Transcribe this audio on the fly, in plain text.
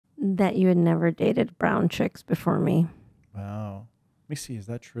that you had never dated brown chicks before me. Wow. Let me see. Is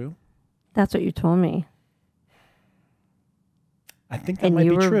that true? That's what you told me. I think that might be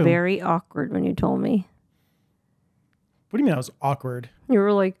And you true. were very awkward when you told me. What do you mean I was awkward? You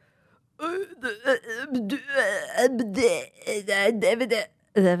were like, that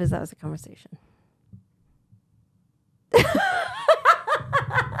was a conversation.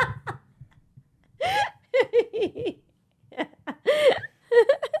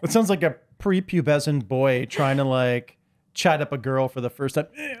 It sounds like a prepubescent boy trying to like chat up a girl for the first time.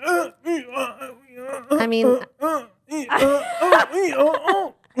 I mean,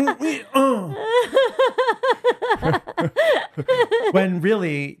 when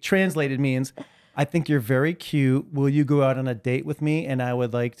really translated means, I think you're very cute. Will you go out on a date with me? And I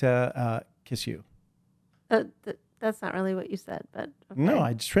would like to kiss you. that's not really what you said, but okay. No,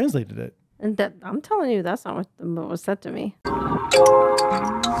 I just translated it. And I'm telling you, that's not what was said to me.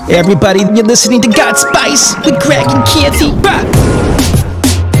 Hey everybody, you're listening to God Spice with Greg and Kirti.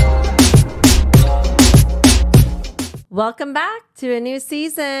 Welcome back to a new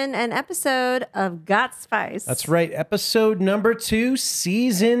season and episode of Got Spice. That's right. Episode number 2,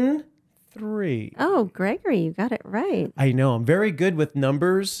 season 3. Oh, Gregory, you got it right. I know. I'm very good with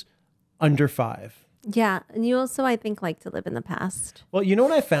numbers under 5. Yeah, and you also, I think, like to live in the past. Well, you know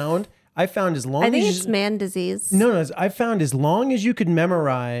what I found? I found as long as... I think it's man disease. No, I found as long as you could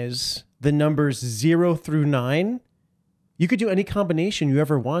memorize the numbers 0 through 9, you could do any combination you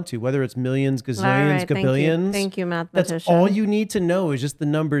ever want to, whether it's millions, gazillions, right, gabillions. Thank you, mathematician. That's all you need to know is just the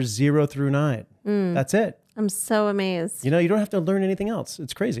numbers 0 through 9. That's it. I'm so amazed. You know, you don't have to learn anything else.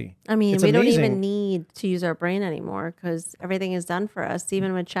 It's crazy. I mean, it's we amazing. don't even need to use our brain anymore because everything is done for us,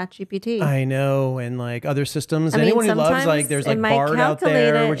 even with ChatGPT. I know, and like other systems. I mean, Anyone who loves, sometimes like, there's it like might Bard out calculate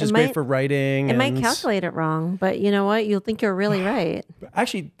there, it. which It is might- great for writing. It and might calculate it wrong, but you know what? You'll think you're really right.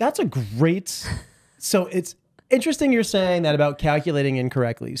 Actually, that's a great... So it's interesting you're saying that about calculating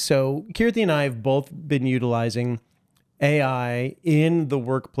incorrectly. So Kirti and I have both been utilizing AI in the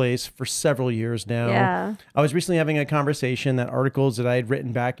workplace for several years now. Yeah. I was recently having a conversation that articles that I had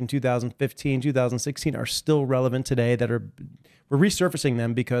written back in 2015, 2016 are still relevant today, we're resurfacing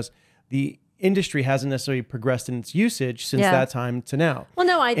them because the industry hasn't necessarily progressed in its usage since that time to now. Well,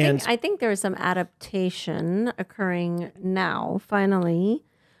 no, I think there is some adaptation occurring now, finally,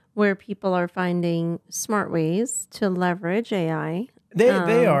 where people are finding smart ways to leverage AI.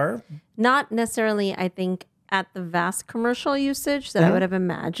 They are. Not necessarily, I think, at the vast commercial usage that I would have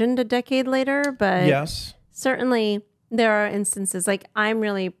imagined a decade later, but Yes. certainly there are instances, like I'm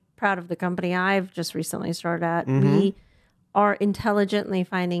really proud of the company I've just recently started at. We are intelligently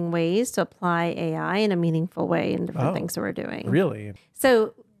finding ways to apply AI in a meaningful way in different things that we're doing. Really?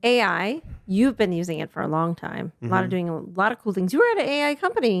 So AI, you've been using it for a long time. A lot of cool things. You were at an AI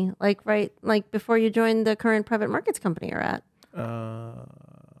company, like before you joined the current private markets company you're at.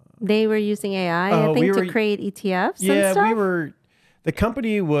 They were using AI, I think, to create ETFs and stuff. The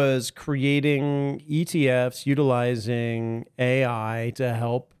company was creating ETFs utilizing AI to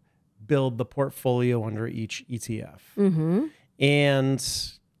help build the portfolio under each ETF.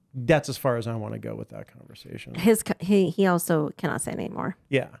 And that's as far as I want to go with that conversation. He also cannot say anymore.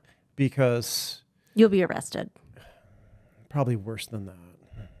 Yeah, because... You'll be arrested. Probably worse than that.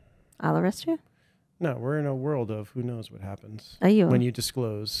 I'll arrest you? No, we're in a world of who knows what happens Are you? when you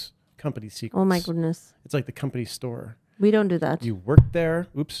disclose company secrets. Oh my goodness. It's like the company store. We don't do that. You work there.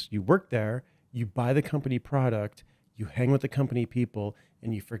 You work there. You buy the company product. You hang with the company people,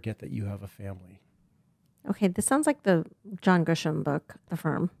 and you forget that you have a family. Okay, this sounds like the John Grisham book, The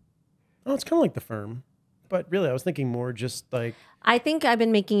Firm. Oh, it's kind of like The Firm. But really, I was thinking more just like... I think I've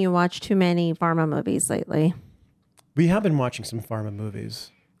been making you watch too many pharma movies lately. We have been watching some pharma movies.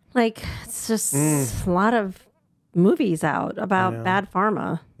 Like, it's just a lot of movies out about bad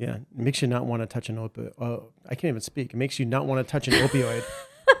pharma. Yeah, it makes you not want to touch an opioid. Oh, I can't even speak. It makes you not want to touch an opioid.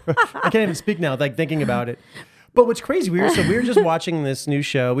 I can't even speak now, like thinking about it. But what's crazy, we were just watching this new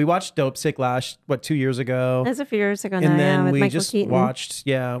show. We watched Dope Sick 2 years ago. That's a few years ago now, and then with we Michael just Keaton. watched,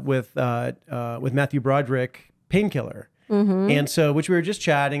 with Matthew Broderick, Painkiller. And so, which we were just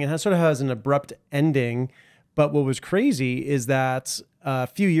chatting, and it sort of has an abrupt ending. But what was crazy is that a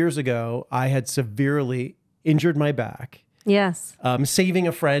few years ago, I had severely injured my back. Yes. Saving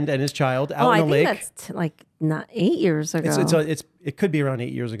a friend and his child out in the lake. I think that's like not 8 years ago. It could be around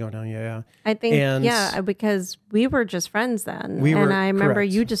 8 years ago now. Yeah. I think, because we were just friends then. And I remember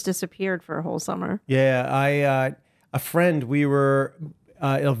you just disappeared for a whole summer. Yeah. A friend, we were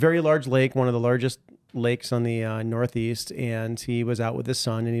at a very large lake, one of the largest lakes on the Northeast, and he was out with his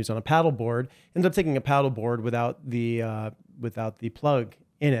son, and he was on a paddleboard. Ended up taking a paddleboard without the plug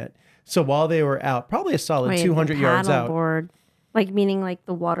in it. So while they were out, probably a solid 200 yards out. Paddleboard, like meaning like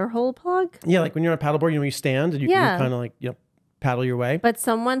the water hole plug? Yeah, like when you're on a paddleboard, you stand and you can kind of like paddle your way. But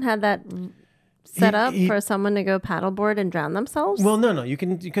someone had that set up for someone to go paddleboard and drown themselves? Well, no, you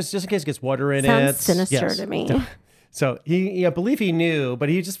can, because just in case it gets water in Sounds it. sinister to me. So I believe he knew, but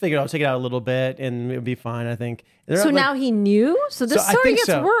he just figured I'll take it out a little bit and it would be fine, I think. So now he knew? So this story gets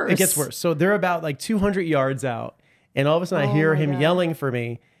worse. It gets worse. So they're about like 200 yards out. And all of a sudden I hear him yelling for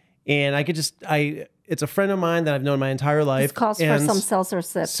me. And I could just, it's a friend of mine that I've known my entire life. This calls for some seltzer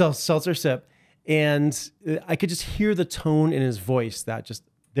sip. Seltzer sip. And I could just hear the tone in his voice that just,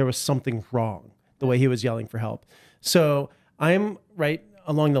 there was something wrong, the way he was yelling for help. So I'm right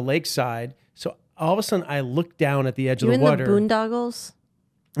along the lakeside. So all of a sudden I look down at the edge of the water. In the boondoggles?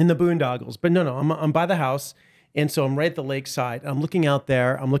 In the boondoggles. But no, I'm by the house. And so I'm right at the lakeside. I'm looking out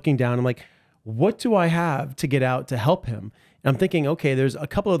there. I'm looking down. I'm like, what do I have to get out to help him? And I'm thinking, okay, there's a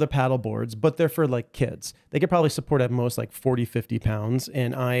couple other paddle boards, but they're for like kids. They could probably support at most like 40, 50 pounds.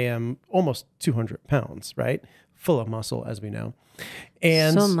 And I am almost 200 pounds, right? Full of muscle, as we know.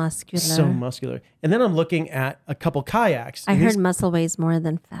 And so muscular. So muscular. And then I'm looking at a couple kayaks. I heard muscle weighs more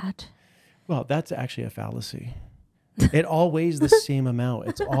than fat. Well, that's actually a fallacy. It all weighs the same amount.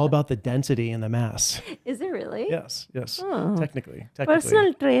 It's all about the density and the mass. Is it really? Yes. Oh. Technically.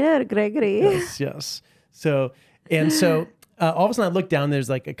 Personal trainer, Gregory. Yes. So all of a sudden I look down, there's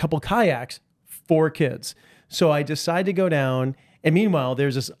like a couple kayaks for kids. So I decide to go down. And meanwhile,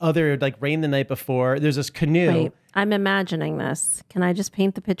 there's this other, like rain the night before, there's this canoe. Wait, I'm imagining this. Can I just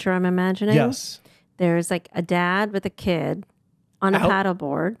paint the picture I'm imagining? Yes. There's like a dad with a kid on a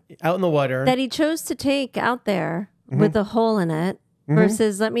paddleboard. Out in the water. That he chose to take out there with a hole in it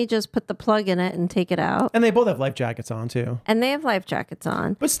versus let me just put the plug in it and take it out. And they both have life jackets on too. And they have life jackets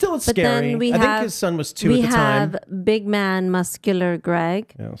on. But still, it's scary. I think his son was 2 at the time. We have big man, muscular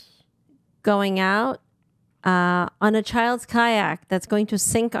Greg going out on a child's kayak that's going to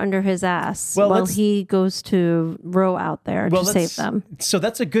sink under his ass while he goes to row out there to save them. So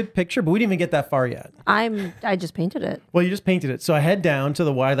that's a good picture, but we didn't even get that far yet. I just painted it. Well, you just painted it. So I head down to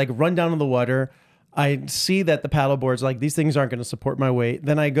the water, like run down to the water. I see that the paddle boards, like these things aren't going to support my weight.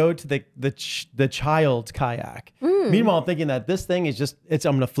 Then I go to the child's kayak. Meanwhile, I'm thinking that this thing is just, I'm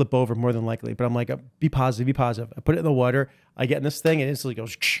going to flip over more than likely. But I'm like, be positive, be positive. I put it in the water. I get in this thing and it instantly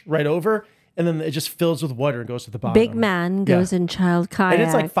goes right over. And then it just fills with water and goes to the bottom. Big man goes in child kayak. And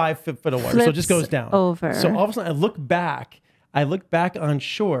it's like 5 foot of water. So it just goes down. Over. So all of a sudden I look back on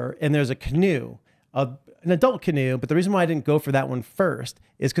shore and there's a canoe, an adult canoe. But the reason why I didn't go for that one first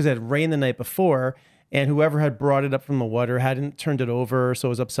is because it had rained the night before and whoever had brought it up from the water hadn't turned it over. So it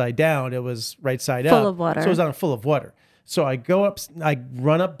was upside down. It was right side up. Full of water. So it was on full of water. So I go up, I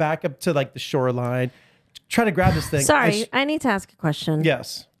run back up to like the shoreline, try to grab this thing. Sorry, I need to ask a question.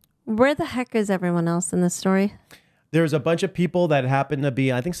 Yes. Where the heck is everyone else in this story? There's a bunch of people that happened to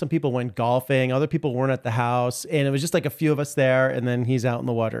be, I think some people went golfing. Other people weren't at the house. And it was just like a few of us there. And then he's out in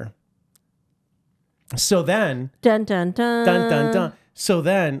the water. So then. Dun, dun, dun. Dun, dun, dun. So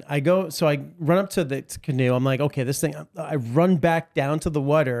then I run up to the canoe. I'm like, okay, this thing, I run back down to the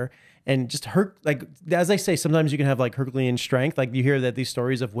water and just like, as I say, sometimes you can have like Herculean strength. Like you hear that these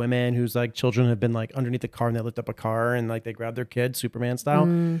stories of women whose like children have been like underneath the car and they lift up a car and like they grab their kid, Superman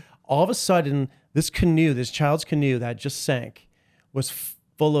style. All of a sudden, this child's canoe that just sank was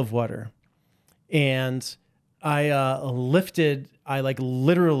full of water. And I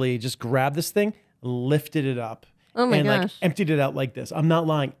literally just grabbed this thing, lifted it up. Oh my and gosh. like emptied it out like this. I'm not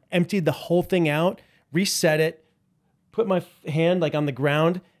lying. Emptied the whole thing out, reset it, put my hand like on the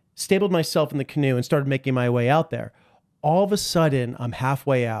ground, stabled myself in the canoe and started making my way out there. All of a sudden, I'm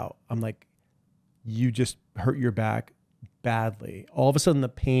halfway out. I'm like, you just hurt your back badly. All of a sudden, the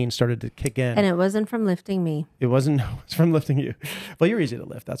pain started to kick in. And it wasn't from lifting me. It wasn't from lifting you. Well, you're easy to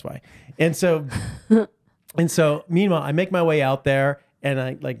lift. That's why. And so, meanwhile, I make my way out there and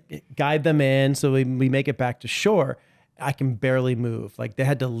I like guide them in. So we make it back to shore. I can barely move. Like they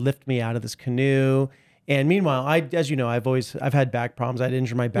had to lift me out of this canoe. And meanwhile, as you know, I've had back problems. I'd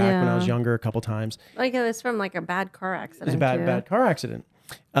injured my back when I was younger a couple times. Like it was from like a bad car accident. It was a bad car accident.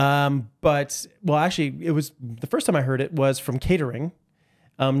 Actually, it was the first time I heard it was from catering.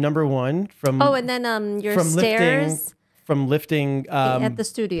 Number one from and then your stairs from lifting at the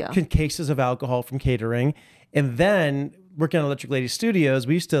studio cases of alcohol from catering, and then working on Electric Lady Studios,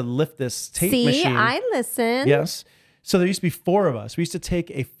 we used to lift this tape machine. See, I listen. Yes. So there used to be 4 of us. We used to take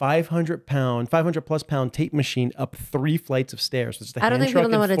a 500 plus pound tape machine up 3 flights of stairs. I don't think people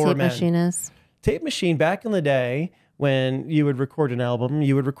know what a tape machine is. Tape machine back in the day when you would record an album,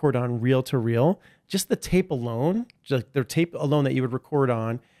 you would record on reel to reel. Just the tape alone, just the tape alone that you would record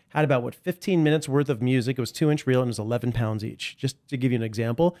on had about 15 minutes worth of music. It was 2-inch reel and it was 11 pounds each, just to give you an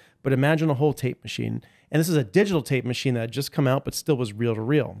example. But imagine a whole tape machine. And this is a digital tape machine that had just come out, but still was reel to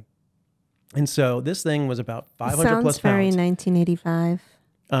reel. And so this thing was about 500 Sounds plus very pounds. 1985.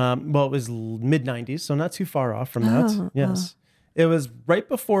 Well, it was mid 90s, so not too far off from that. Yes. It was right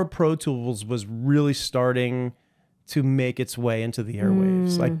before Pro Tools was really starting to make its way into the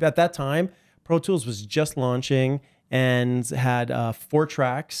airwaves. Like at that time, Pro Tools was just launching and had 4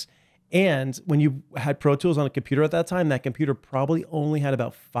 tracks. And when you had Pro Tools on a computer at that time, that computer probably only had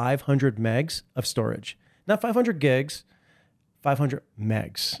about 500 megs of storage. Not 500 gigs, 500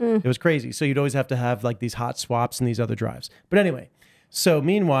 megs. It was crazy. So you'd always have to have like these hot swaps and these other drives. But anyway, so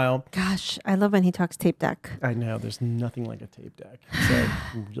meanwhile... Gosh, I love when he talks tape deck. I know, there's nothing like a tape deck. It's like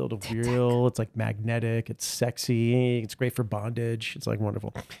reel to reel, it's like magnetic, it's sexy, it's great for bondage. It's like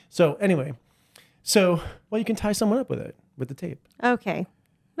wonderful. So anyway, well, you can tie someone up with it, with the tape. Okay.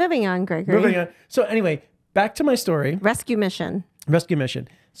 Moving on, Gregory. Moving on. So anyway, back to my story. Rescue mission.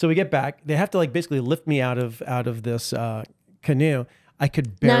 So we get back. They have to like basically lift me out of this canoe. I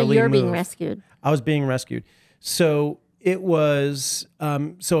could barely move. Now you're being rescued. I was being rescued. So it was,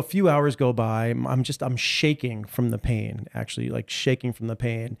 so a few hours go by. I'm shaking from the pain, actually, like shaking from the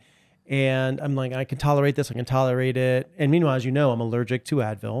pain. And I'm like, I can tolerate this. I can tolerate it. And meanwhile, as you know, I'm allergic to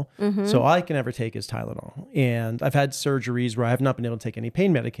Advil. So all I can ever take is Tylenol. And I've had surgeries where I have not been able to take any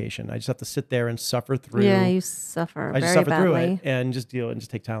pain medication. I just have to sit there and suffer through. Yeah, you suffer. I just very suffer through badly. it and just deal and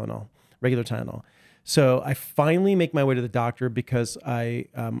just take Tylenol, regular Tylenol. So I finally make my way to the doctor because I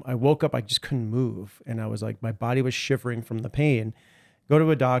woke up, I just couldn't move. And I was like, my body was shivering from the pain. Go to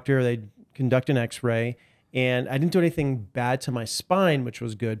a doctor, they conduct an x-ray. And I didn't do anything bad to my spine, which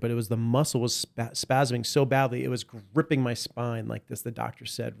was good, but it was the muscle was spasming so badly. It was gripping my spine like this, the doctor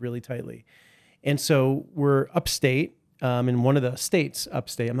said, really tightly. And so we're upstate, in one of the states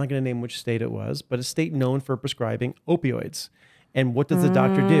upstate. I'm not going to name which state it was, but a state known for prescribing opioids. And what does the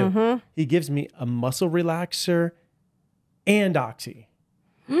doctor do? He gives me a muscle relaxer and Oxy.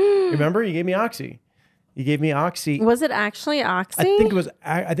 Remember, he gave me Oxy. He gave me Oxy. Was it actually Oxy?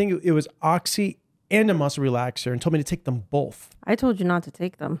 I think it was Oxy and a muscle relaxer, and told me to take them both. I told you not to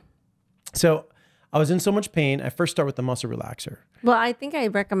take them. So I was in so much pain. I first start with the muscle relaxer. Well, I think I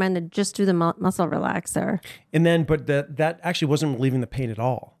recommended just do the muscle relaxer. And then, but that actually wasn't relieving the pain at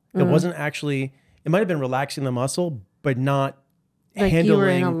all. It wasn't actually, it might have been relaxing the muscle, but not like handling you were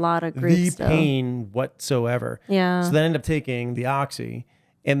in a lot of grief the still. pain whatsoever. Yeah. So then I ended up taking the Oxy.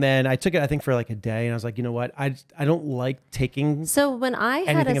 And then I took it, I think, for like a day. And I was like, you know what? I don't like taking So when I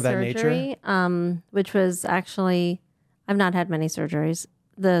had anything a of that surgery, which was actually, I've not had many surgeries.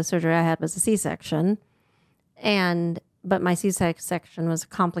 The surgery I had was a C-section. But my C-section was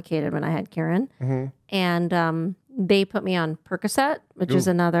complicated when I had Kieran. And they put me on Percocet, which is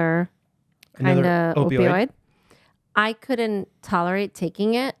another kind of opioid. I couldn't tolerate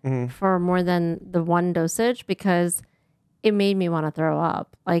taking it for more than the one dosage because it made me want to throw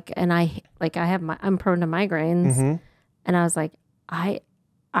up. I'm prone to migraines. And I was like, I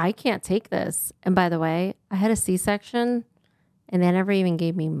can't take this. And by the way, I had a C-section and they never even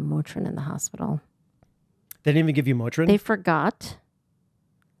gave me Motrin in the hospital. They didn't even give you Motrin? They forgot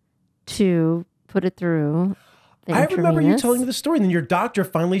to put it through the I remember you intravenous. telling me the story, and then your doctor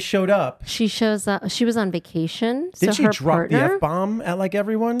finally showed up. She shows up. She was on vacation. Did so she her drop partner, the F-bomb at like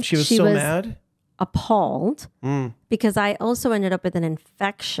everyone? She was so mad. Appalled because I also ended up with an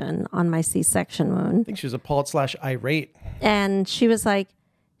infection on my C-section wound. I think she was appalled / irate. And she was like,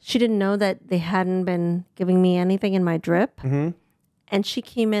 she didn't know that they hadn't been giving me anything in my drip. And she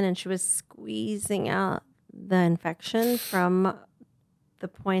came in and she was squeezing out the infection from the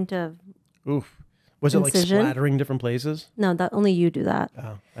point of Oof. Was incision. it like splattering different places? No, that only you do that.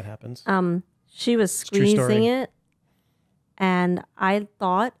 Oh, that happens. She was squeezing it and I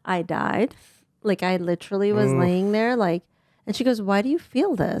thought I died. Like I literally was laying there and she goes, why do you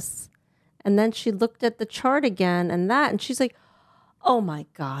feel this? And then she looked at the chart again and she's like, oh my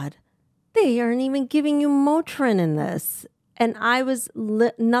God, they aren't even giving you Motrin in this. And I was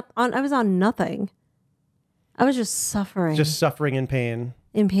I was on nothing. I was just suffering. Just suffering in pain.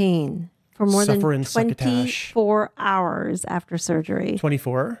 In pain for more than Succotash. 24 hours after surgery.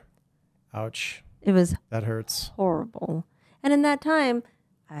 24? Ouch. It was That hurts. horrible. And in that time,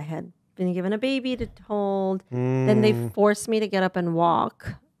 I had been given a baby to hold. Then they forced me to get up and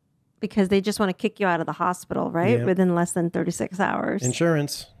walk because they just want to kick you out of the hospital, right? Yep. Within less than 36 hours.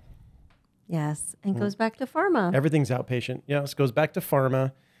 Insurance. Yes. And goes back to pharma. Everything's outpatient. Yes, goes back to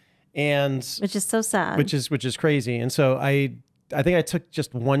pharma. and which is so sad. Which is crazy. And so I think I took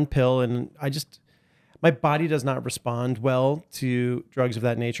just one pill, and my body does not respond well to drugs of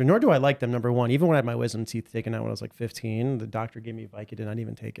that nature, nor do I like them, number one. Even when I had my wisdom teeth taken out when I was like 15, the doctor gave me Vicodin. I didn't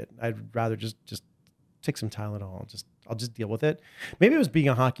even take it. I'd rather just take some Tylenol. I'll just deal with it. Maybe it was being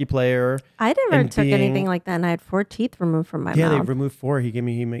a hockey player. I never took anything like that, and I had 4 teeth removed from my mouth. Yeah, they removed 4. He gave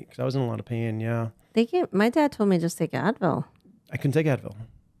me, because I was in a lot of pain, yeah. My dad told me just take Advil. I couldn't take Advil.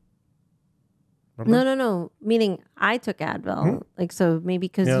 Remember? No. Meaning I took Advil. Like, so maybe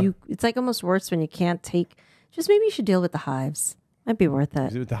because it's like almost worse when you can't take, just maybe you should deal with the hives. Might be worth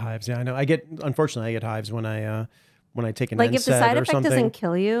it. With the hives, yeah, I know. Unfortunately, I get hives when I take an like if the side effect doesn't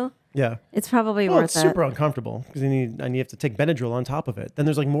kill you, yeah, it's probably worth it. It's super uncomfortable because you have to take Benadryl on top of it. Then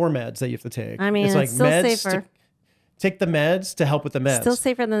there's like more meds that you have to take. I mean, it's like still meds safer. Take the meds to help with the meds. Still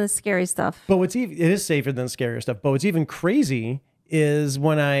safer than the scary stuff. But it is safer than the scarier stuff. But what's even crazy is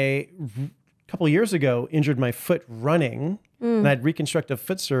when a couple of years ago injured my foot running, and I had reconstructive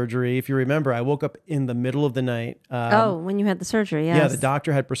foot surgery. If you remember, I woke up in the middle of the night. When you had the surgery, yes. Yeah, the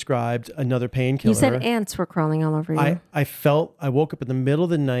doctor had prescribed another painkiller. You said ants were crawling all over you. I woke up in the middle of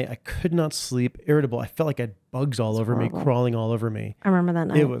the night. I could not sleep, irritable. I felt like I had bugs all over me, crawling all over me. I remember that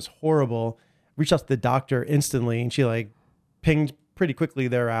night. It was horrible. Reached out to the doctor instantly, and she like pinged pretty quickly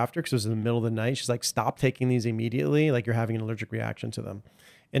thereafter because it was in the middle of the night. She's like, stop taking these immediately. Like you're having an allergic reaction to them.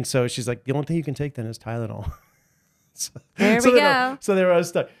 And so she's like, the only thing you can take then is Tylenol. There we go. So there I was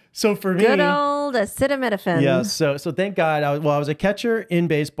stuck. So for me, good old acetaminophen. Yeah. So thank God. I was a catcher in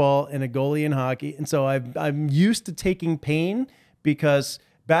baseball and a goalie in hockey, and so I'm used to taking pain because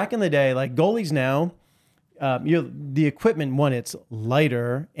back in the day, like goalies now, the equipment it's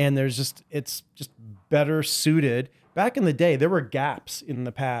lighter and it's just better suited. Back in the day, there were gaps in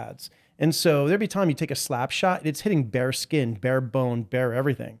the pads, and so there'd be time you take a slap shot, it's hitting bare skin, bare bone, bare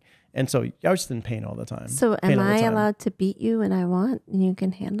everything. And so I was just in pain all the time. So am I allowed to beat you when I want and you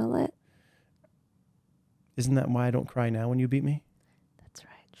can handle it? Isn't that why I don't cry now when you beat me? That's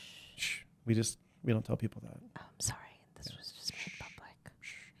right. Shh. We don't tell people that. Oh, I'm sorry. This was just made public.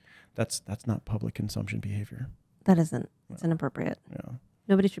 Shh. That's not public consumption behavior. That isn't. It's inappropriate. Yeah.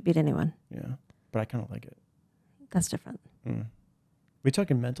 Nobody should beat anyone. Yeah. But I kind of like it. That's different. Are we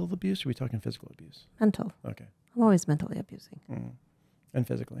talking mental abuse or are we talking physical abuse? Mental. Okay. I'm always mentally abusing. And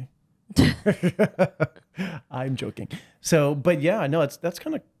physically. I'm joking. So, but yeah, no, that's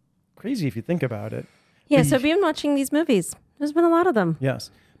kind of crazy if you think about it. Yeah, so we've been watching these movies. There's been a lot of them. Yes.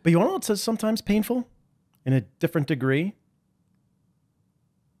 But you want to know what's sometimes painful in a different degree?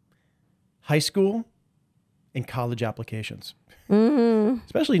 High school and college applications.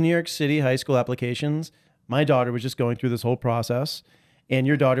 Especially New York City high school applications. My daughter was just going through this whole process, and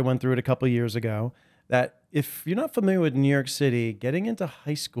your daughter went through it a couple of years ago. That if you're not familiar with New York City, getting into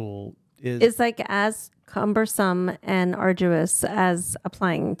high school is like as cumbersome and arduous as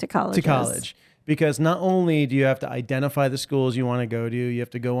applying to college. Because not only do you have to identify the schools you want to go to, you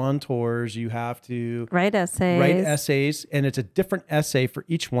have to go on tours, you have to write essays, and it's a different essay for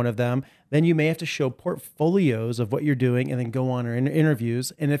each one of them. Then you may have to show portfolios of what you're doing and then go on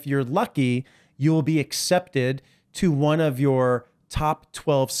interviews. And if you're lucky, you will be accepted to one of your top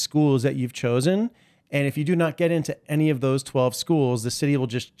 12 schools that you've chosen. And if you do not get into any of those 12 schools, the city will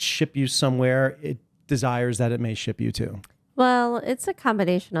just ship you somewhere it desires that it may ship you to. Well, it's a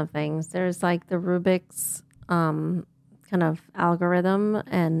combination of things. There's like the Rubik's kind of algorithm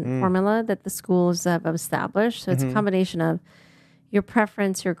and formula that the schools have established. So it's a combination of your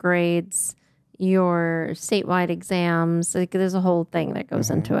preference, your grades, your statewide exams. Like there's a whole thing that goes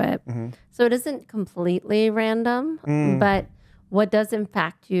into it. So it isn't completely random, but what does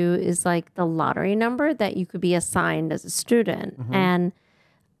impact you is like the lottery number that you could be assigned as a student. And,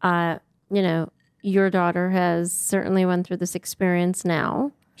 your daughter has certainly went through this experience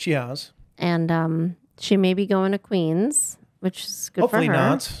now. She has. And she may be going to Queens, which is good Hopefully for her.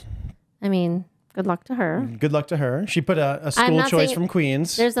 Not. I mean, good luck to her. Good luck to her. She put a school choice from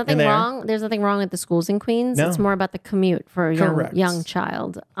Queens. There's nothing wrong. There's nothing wrong with the schools in Queens. No. It's more about the commute for a young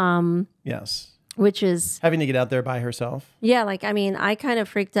child. Yes. Which is having to get out there by herself. Yeah, I kind of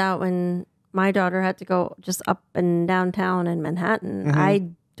freaked out when my daughter had to go just up and downtown in Manhattan. I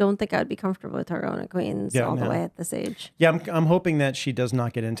don't think I'd be comfortable with her going to Queens the way at this age. Yeah, I'm hoping that she does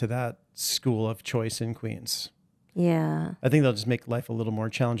not get into that school of choice in Queens. Yeah. I think they'll just make life a little more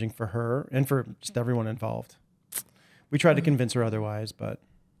challenging for her and for just everyone involved. We tried to convince her otherwise, but...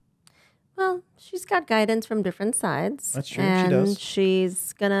 Well, she's got guidance from different sides. That's true, and she does.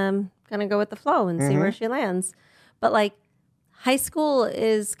 She's gonna go with the flow and see where she lands. But like high school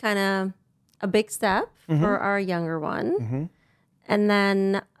is kind of a big step for our younger one. And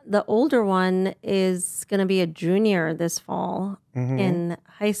then the older one is going to be a junior this fall in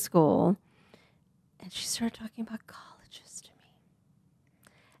high school. And she started talking about colleges to me.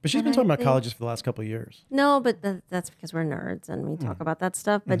 But she's been talking about colleges for the last couple of years. No, but that's because we're nerds and we talk about that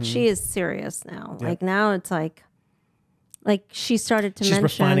stuff. But she is serious now. Yep. Like now it's like she started to mention.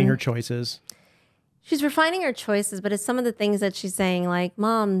 She's refining her choices. She's refining her choices, but it's some of the things that she's saying, like,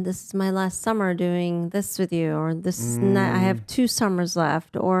 Mom, this is my last summer doing this with you, or I have 2 summers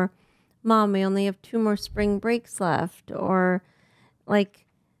left, or Mom, we only have 2 more spring breaks left, or like,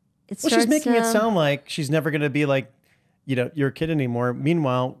 she's making it sound like she's never going to be like, your kid anymore.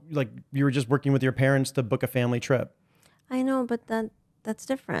 Meanwhile, like you were just working with your parents to book a family trip. I know, but that's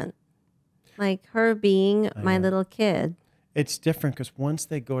different. Like her being my little kid. It's different because once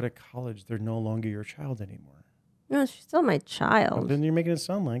they go to college, they're no longer your child anymore. No, she's still my child. Well, then you're making it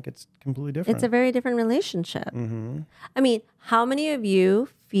sound like it's completely different. It's a very different relationship. I mean, how many of you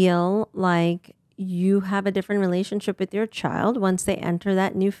feel like you have a different relationship with your child once they enter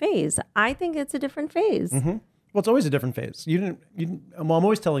that new phase? I think it's a different phase. Well, it's always a different phase. I'm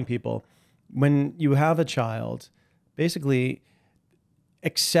always telling people, when you have a child, basically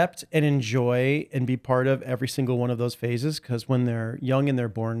accept and enjoy and be part of every single one of those phases. Because when they're young and they're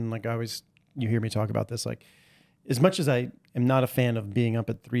born, like you hear me talk about this, like as much as I am not a fan of being up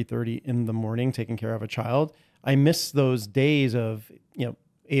at 3:30 in the morning taking care of a child, I miss those days of,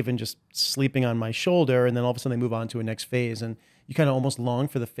 Avon just sleeping on my shoulder, and then all of a sudden they move on to a next phase, and you kind of almost long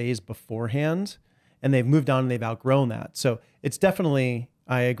for the phase beforehand, and they've moved on and they've outgrown that. So it's definitely,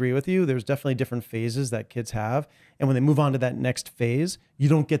 I agree with you. There's definitely different phases that kids have. And when they move on to that next phase, you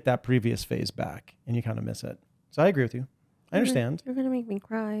don't get that previous phase back and you kind of miss it. So I agree with you. I understand. You're going to make me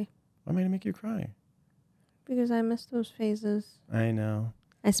cry. Why am I going to make you cry? Because I miss those phases. I know.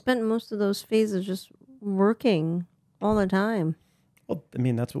 I spent most of those phases just working all the time. Well, I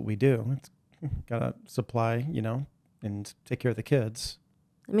mean, that's what we do. It's got to supply, and take care of the kids.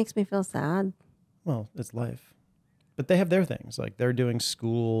 It makes me feel sad. Well, it's life. But they have their things. Like they're doing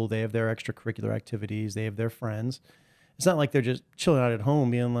school. They have their extracurricular activities. They have their friends. It's not like they're just chilling out at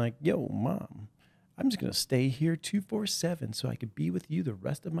home being like, yo, Mom, I'm just going to stay here 24/7 so I could be with you the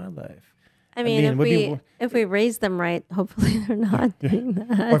rest of my life. I mean if we raise them right, hopefully they're not doing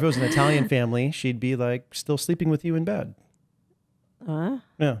that. Or if it was an Italian family, she'd be like still sleeping with you in bed.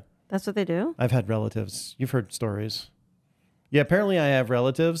 Yeah. That's what they do? I've had relatives. You've heard stories. Yeah, apparently I have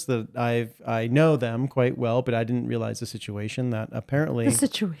relatives that I know them quite well, but I didn't realize the situation that apparently... The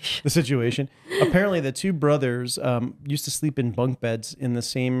situation. Apparently the 2 brothers used to sleep in bunk beds in the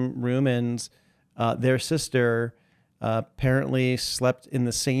same room, and their sister apparently slept in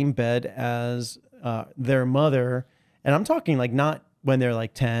the same bed as their mother. And I'm talking like not when they're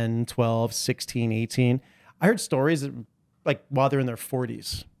like 10, 12, 16, 18. I heard stories that, like while they're in their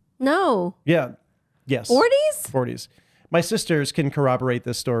 40s. No. Yeah. Yes. 40s? 40s. My sisters can corroborate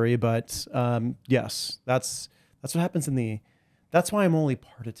this story, but yes, that's what happens that's why I'm only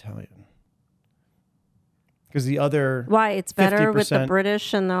part Italian. Because the other Why, it's better 50%, with the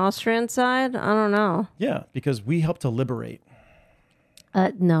British and the Austrian side? I don't know. Yeah, because we help to liberate.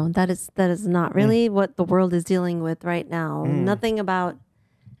 No, that is not really what the world is dealing with right now. Nothing about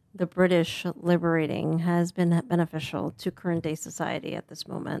the British liberating has been beneficial to current day society at this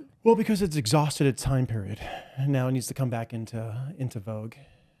moment. Well, because it's exhausted its time period, and now it needs to come back into vogue.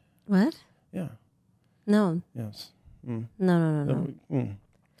 What? Yeah. No. Yes. No.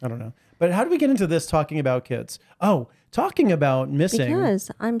 I don't know. But how do we get into this talking about kids? Oh, talking about missing.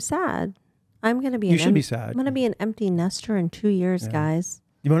 Because I'm sad. I'm going to be You should be sad. I'm going to be an empty nester in 2 years, guys.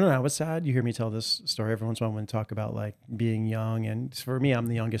 You want to know I was sad? You hear me tell this story every once in a while when we talk about like being young. And for me, I'm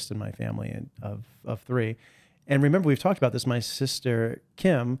the youngest in my family of 3. And remember, we've talked about this. My sister,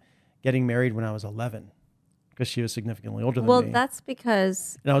 Kim, getting married when I was 11 because she was significantly older than me. Well, that's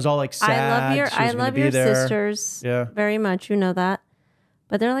because... And I was all like sad. I love your sisters very much. You know that.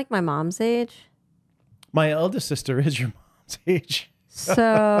 But they're like my mom's age. My eldest sister is your mom's age.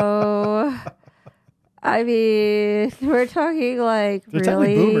 So... I mean, we're talking like they're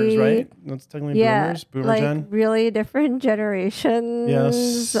really boomers, right? That's technically boomers, boomer like gen. Really different generations.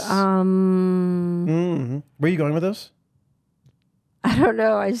 Yes. Where are you going with this? I don't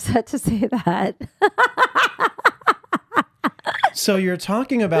know. I just had to say that. So you're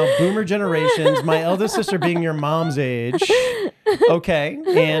talking about boomer generations, my eldest sister being your mom's age. Okay.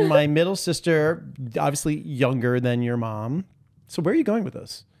 And my middle sister, obviously younger than your mom. So where are you going with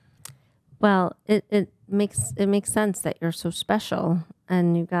this? Well, it makes sense that you're so special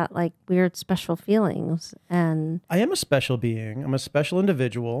and you got like weird special feelings. And I am a special being. I'm a special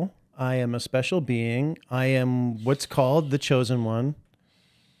individual. I am a special being. I am what's called the chosen one.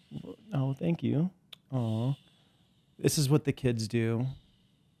 Oh, thank you. Oh, this is what the kids do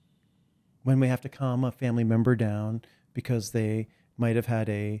when we have to calm a family member down because they might have had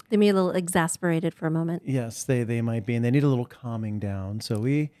They may be a little exasperated for a moment. Yes, they might be, and they need a little calming down. So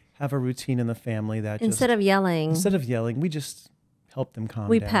we have a routine in the family that Instead of yelling, we just help them calm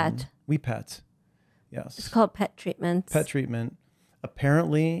down. We pet. Yes. It's called pet treatment. Pet treatment.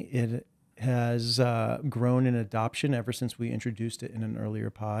 Apparently, it has grown in adoption ever since we introduced it in an earlier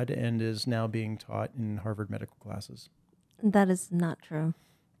pod and is now being taught in Harvard medical classes. That is not true.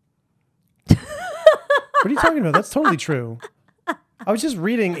 What are you talking about? That's totally true. I was just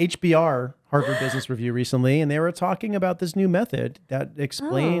reading HBR, Harvard Business Review, recently, and they were talking about this new method that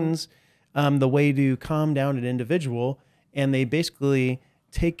explains the way to calm down an individual. And they basically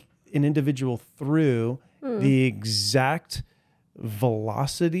take an individual through the exact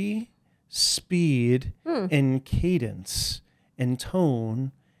velocity, speed, and cadence, and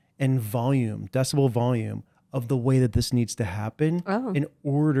tone, and volume, decibel volume of the way that this needs to happen in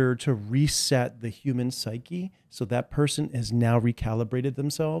order to reset the human psyche so that person has now recalibrated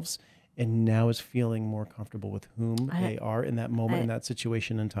themselves and now is feeling more comfortable with whom they are in that moment, in that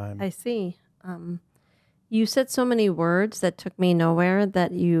situation and time. I see. You said so many words that took me nowhere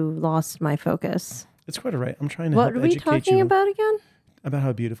that you lost my focus. It's quite all right. I'm trying to help educate you. What are we talking about again? About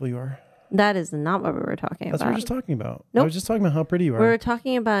how beautiful you are. That is not what we were talking about. That's what we were just talking about. Nope. I was just talking about how pretty you are. We were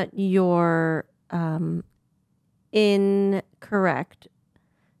talking about your incorrect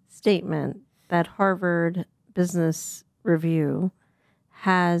statement that Harvard Business Review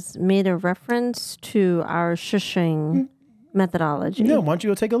has made a reference to our shushing methodology. No, why don't you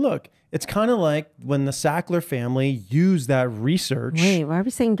go take a look? It's kind of like when the Sackler family used that research. Wait, why are we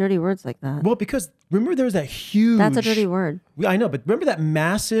saying dirty words like that? Well, because remember there was that huge... That's a dirty word. I know, but remember that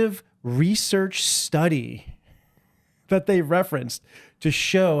massive research study that they referenced to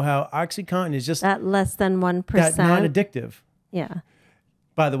show how OxyContin is just... That less than 1%. That non-addictive. Yeah.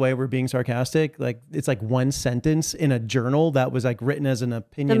 By the way, we're being sarcastic. Like it's like one sentence in a journal that was like written as an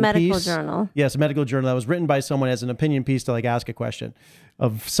opinion piece. The medical journal. Yes, a medical journal that was written by someone as an opinion piece to like ask a question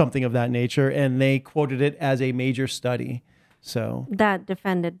of something of that nature, and they quoted it as a major study. So that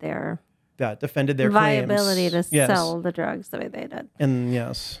defended their viability viability to sell the drugs the way they did. And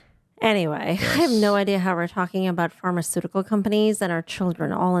yes. Anyway, yes. I have no idea how we're talking about pharmaceutical companies and our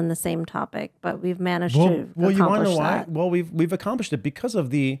children all in the same topic, but we've managed to accomplish you want to know why? that. Well, we've accomplished it because of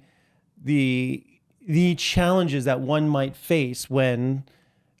the challenges that one might face when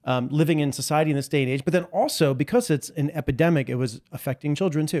living in society in this day and age, but then also because it's an epidemic, it was affecting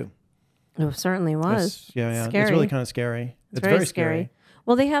children too. It certainly was. Yeah. Scary. It's really kind of scary. It's very scary.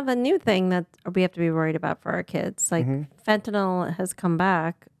 Well, they have a new thing that we have to be worried about for our kids. Like fentanyl has come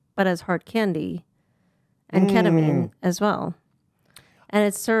back, but as hard candy, and ketamine as well. And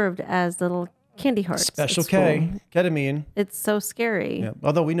it's served as little candy hearts. Special K, ketamine. It's so scary. Yeah.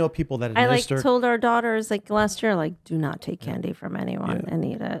 Although we know people that administer. I told our daughters last year, do not take candy from anyone and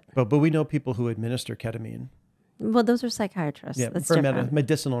eat it. But we know people who administer ketamine. Well, those are psychiatrists. Yeah, That's for different.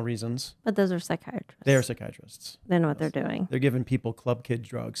 medicinal reasons. But those are psychiatrists. They are psychiatrists. They know what they're doing. They're giving people club kid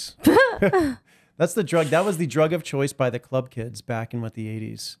drugs. That's the drug. That was the drug of choice by the club kids back in the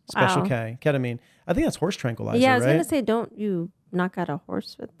 80s. Special K, ketamine. I think that's horse tranquilizer, Yeah, I was right? going to say, don't you knock out a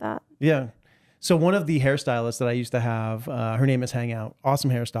horse with that? Yeah. So one of the hairstylists that I used to have, her name is Hangout, awesome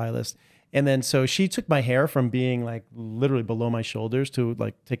hairstylist. And then so she took my hair from being like literally below my shoulders to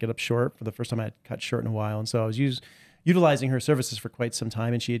like take it up short for the first time I had cut short in a while. And so I was utilizing her services for quite some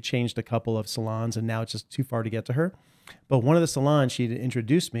time, and she had changed a couple of salons, and now it's just too far to get to her. But one of the salons she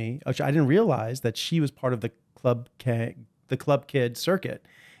introduced me, which I didn't realize that she was part of the club kid circuit.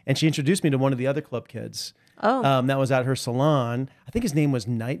 And she introduced me to one of the other club kids. Oh. That was at her salon. I think his name was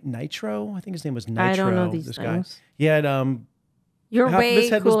Nitro. I think his name was Nitro. I don't know these things. Guy. He had You're half way of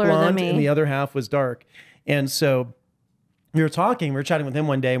his head cooler was blonde than me. and the other half was dark. And so we were chatting with him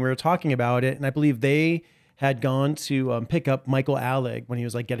one day, and we were talking about it. And I believe they had gone to pick up Michael Alec when he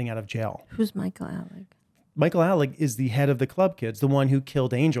was like getting out of jail. Who's Michael Alec? Michael Alec is the head of the club kids, the one who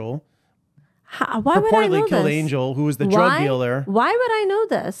killed Angel. Why would I know Purportedly killed this? Angel, who was the drug dealer. Why would I know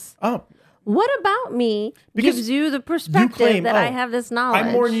this? Oh, What about me Because gives you the perspective that I have this knowledge?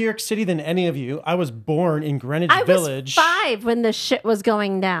 I'm more New York City than any of you. I was born in Greenwich I Village. was 5 when the shit was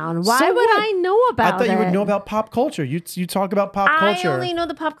going down. Why So would what? I know about it? I thought you would know about pop culture. You talk about pop culture. I only know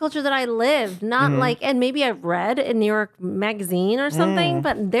the pop culture that I lived, not and maybe I've read in New York Magazine or something,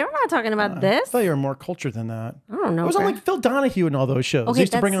 but they're not talking about this. I thought you were more cultured than that. I don't know. It was on like Phil Donahue and all those shows. Okay, They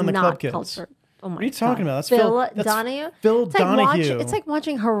used to that's bring on the not club kids. culture. Oh my What are you talking about? That's Phil that's Donahue. Phil It's like Donahue. it's like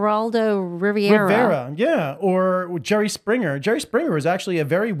watching Geraldo Rivera. Yeah, or Jerry Springer. Jerry Springer was actually a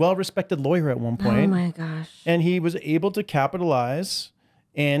very well-respected lawyer at one point. Oh my gosh! And he was able to capitalize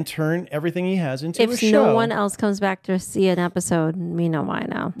and turn everything he has into a show. If no one else comes back to see an episode, we know why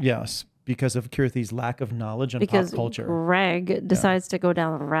now. Yes, because of Kirti's lack of knowledge on pop culture. Greg decides to go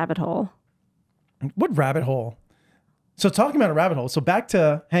down a rabbit hole. What rabbit hole? So talking about a rabbit hole. So back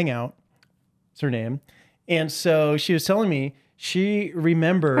to Hangout. It's her name. And so she was telling me she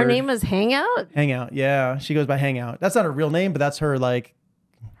remembered. Her name was Hangout? Hangout. Yeah. She goes by Hangout. That's not her real name, but that's her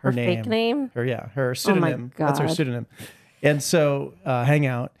her name. Fake name? Her pseudonym. Oh my God. That's her pseudonym. And so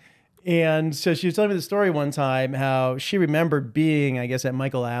Hangout. And so she was telling me the story one time how she remembered being, I guess, at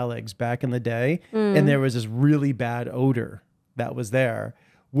Michael Alig's back in the day. And there was this really bad odor that was there,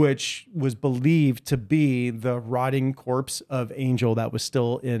 which was believed to be the rotting corpse of Angel that was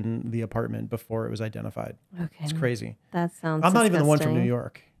still in the apartment before it was identified. Okay. It's crazy. That sounds I'm not even the one from disgusting. New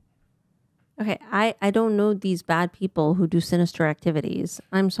York. Okay, I don't know these bad people who do sinister activities.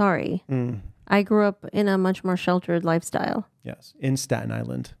 I'm sorry. I grew up in a much more sheltered lifestyle. Yes. In Staten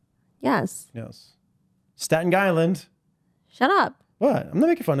Island. Yes. Yes. Staten Island. Shut up. What? I'm not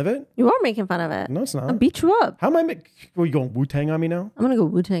making fun of it. You are making fun of it. No, it's not. I'll beat you up. How am I making... Are you going Wu-Tang on me now? I'm going to go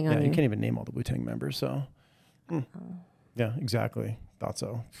Wu-Tang on Yeah, you. you can't even name all the Wu-Tang members, so... Yeah, exactly. Thought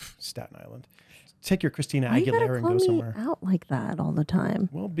so. Staten Island. Take your Christina Why you Aguilera gotta and call go me somewhere. out like that all the time?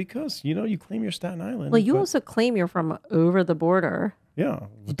 Well, because, you claim you're Staten Island. Well, you but- also claim you're from over the border, Yeah.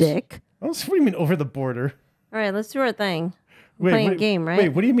 dick. What do you mean over the border? All right, let's do our thing. We're playing a game, right? Wait,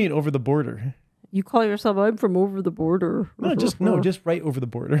 what do you mean over the border? You call yourself, I'm from over the border. No, just right over the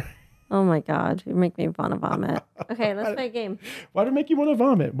border. Oh my God, you make me want to vomit. Okay, let's play a game. Why did it make you want to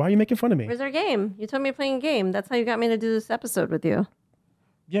vomit? Why are you making fun of me? Where's our game? You told me to play a game. That's how you got me to do this episode with you.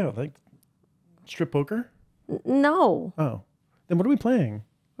 Yeah, like strip poker? No, Oh. Then what are we playing?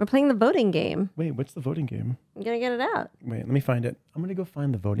 we're playing the voting game. Wait, what's the voting game? I'm going to get it out. Wait, let me find it. I'm going to go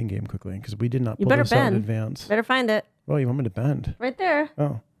find the voting game quickly because we did not You pull better this out in bend. advance. Better find it. Oh, you want me to bend? Right there.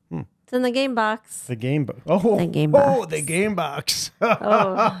 Oh. It's in the game box. The game box. Oh, The game Oh, box. the game box.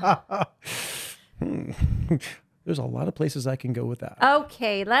 Oh. There's a lot of places I can go with that.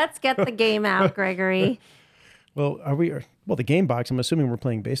 Okay, let's get the game out, Gregory. Well, the game box, I'm assuming we're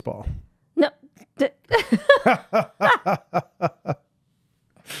playing baseball. No.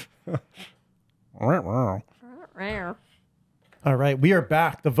 All right, we are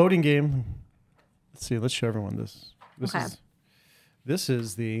back. The voting game. Let's see. Let's show everyone this. Okay. This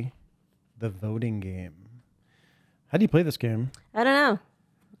is the voting game. How do you play this game? I don't know.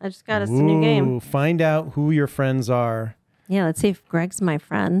 I just got us a new game. Find out who your friends are. Yeah, let's see if Greg's my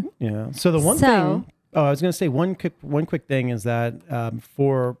friend. Yeah. So the one thing. Oh, I was going to say one quick thing is that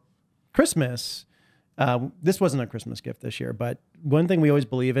for Christmas, this wasn't a Christmas gift this year, but one thing we always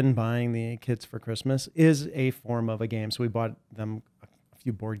believe in buying the kids for Christmas is a form of a game. So we bought them a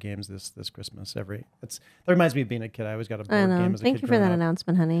few board games this Christmas. That reminds me of being a kid. I always got a board game as a kid. Thank you for that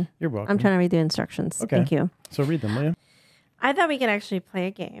announcement, honey. You're welcome. I'm trying to read the instructions. Okay. Thank you. So read them, will you? I thought we could actually play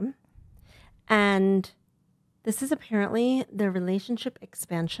a game. And this is apparently the relationship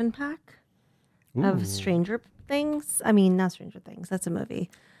expansion pack of Stranger Things. I mean, not Stranger Things. That's a movie.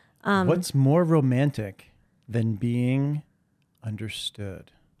 What's more romantic than being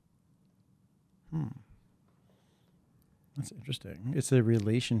understood? That's interesting. It's a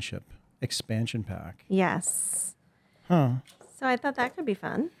relationship expansion pack. Yes. Huh. So I thought that could be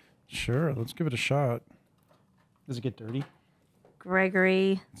fun. Sure. Let's give it a shot. Does it get dirty?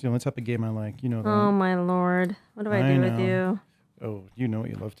 Gregory. It's the only type of game I like. You know that. Oh, my Lord. What do I do with you? Oh, you know what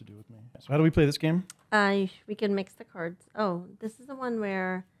you love to do with me. So how do we play this game? We can mix the cards. Oh, this is the one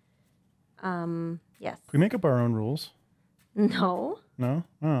where, yes. Can we make up our own rules? No. No?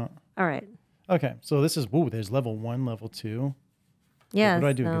 Oh. All right. Okay. So this is, there's level 1, level 2. Yes. What do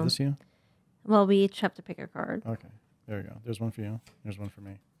I do? Give this to you? Well, we each have to pick a card. Okay. There we go. There's one for you. There's one for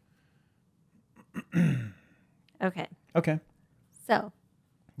me. Okay. Okay. So,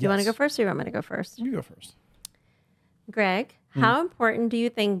 do you want to go first or you want me to go first? You go first. Greg, how important do you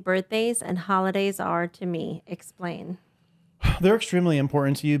think birthdays and holidays are to me? Explain. They're extremely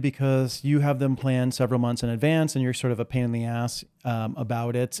important to you because you have them planned several months in advance and you're sort of a pain in the ass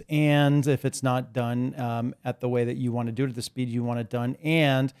about it. And if it's not done at the way that you want to do it, at the speed you want it done,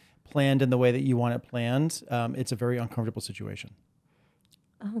 and planned in the way that you want it planned, it's a very uncomfortable situation.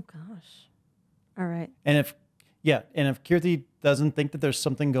 Oh, gosh. All right. And if Kirti doesn't think that there's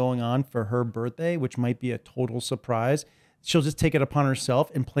something going on for her birthday, which might be a total surprise, she'll just take it upon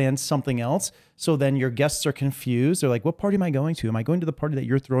herself and plan something else. So then your guests are confused. They're like, what party am I going to? Am I going to the party that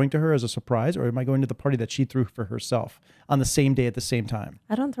you're throwing to her as a surprise, or am I going to the party that she threw for herself on the same day at the same time?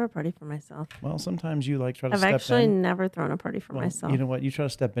 I don't throw a party for myself. Well, sometimes you like try to I've step in. actually never thrown a party for myself. You know what? You try to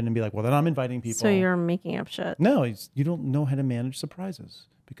step in and be like, well, then I'm inviting people. So you're making up shit. No, you don't know how to manage surprises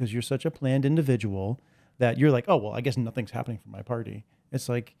because you're such a planned individual that you're like, oh, well, I guess nothing's happening for my party. It's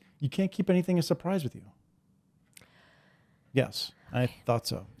like, you can't keep anything a surprise with you. Yes, I thought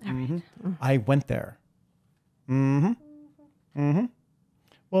so. Mm-hmm. I went there. Mm-hmm. Mm-hmm.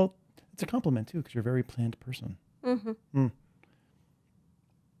 Well, it's a compliment too, because you're a very planned person. Mm-hmm. Mm.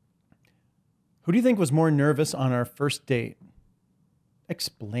 Who do you think was more nervous on our first date?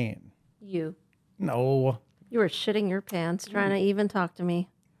 Explain. You. No. You were shitting your pants trying to even talk to me.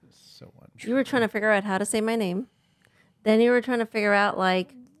 So untrue. You were trying to figure out how to say my name. Then you were trying to figure out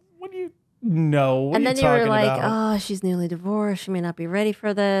like... What do you... No. What and are then you you were like, about? oh, she's newly divorced. She may not be ready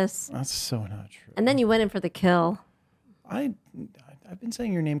for this. That's so not true. And then you went in for the kill. I've been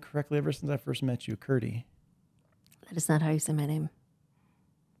saying your name correctly ever since I first met you, Kirti. That is not how you say my name.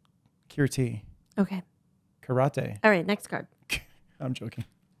 Kirti. Okay. Karate. All right, next card. I'm joking.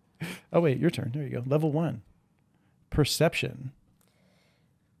 Oh, wait, your turn. There you go. Level 1. Perception.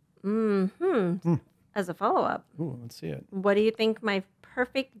 As a follow-up, Ooh, let's see it. what do you think my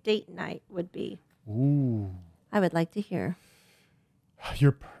perfect date night would be? Ooh. I would like to hear.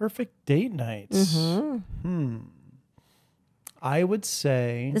 Your perfect date night. I would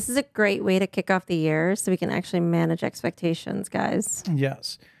say... This is a great way to kick off the year so we can actually manage expectations, guys.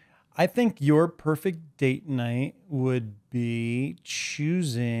 Yes. I think your perfect date night would be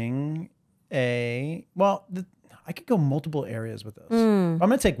choosing a... Well, I could go multiple areas with this. I'm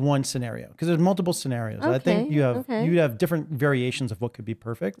going to take one scenario because there's multiple scenarios. I think you have different variations of what could be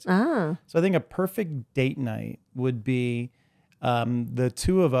perfect. So I think a perfect date night would be the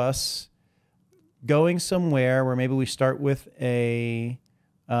two of us going somewhere where maybe we start with a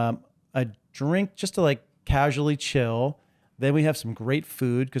drink just to like casually chill. Then we have some great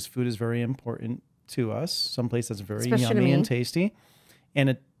food because food is very important to us. Someplace that's very yummy and tasty. And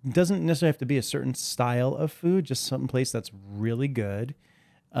it doesn't necessarily have to be a certain style of food, just some place that's really good.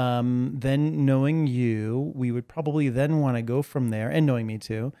 Then knowing you, we would probably then want to go from there, and knowing me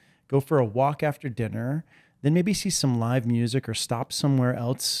too, go for a walk after dinner, then maybe see some live music or stop somewhere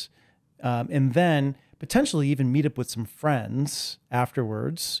else. And then potentially even meet up with some friends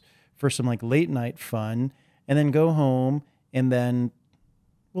afterwards for some like late night fun, and then go home, and then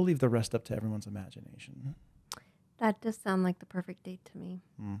we'll leave the rest up to everyone's imagination. That does sound like the perfect date to me.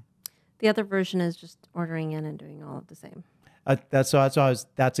 The other version is just ordering in and doing all of the same.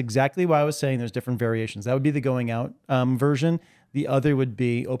 That's exactly why I was saying there's different variations. That would be the going out version. The other would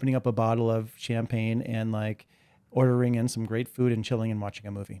be opening up a bottle of champagne and like ordering in some great food and chilling and watching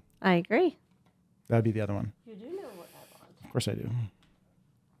a movie. I agree. That would be the other one. You do know what I want. Of course I do.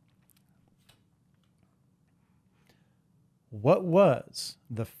 What was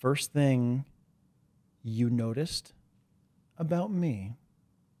the first thing you noticed about me?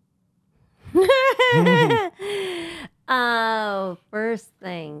 Oh, first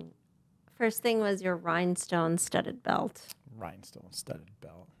thing was your rhinestone studded belt. Rhinestone studded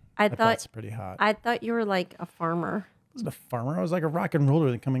belt. I That thought belt's pretty hot. I thought you were like a farmer. I wasn't a farmer. I was like a rock and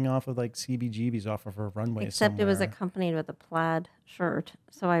roller coming off of like CBGBs off of a runway Except it was somewhere. accompanied with a plaid shirt.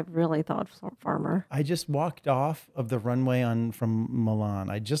 So I really thought farmer. I just walked off of the runway from Milan.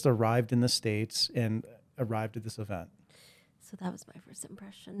 I just arrived in the States and arrived at this event. So that was my first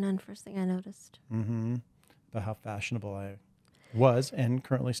impression and first thing I noticed. About how fashionable I was and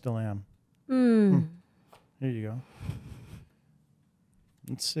currently still am. Here you go.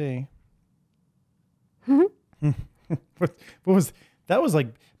 Let's see. What was that? Was like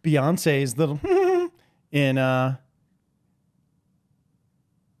Beyonce's little in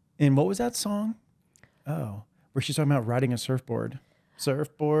what was that song? Oh, where she's talking about riding a surfboard.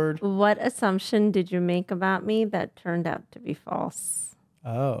 Surfboard. What assumption did you make about me that turned out to be false?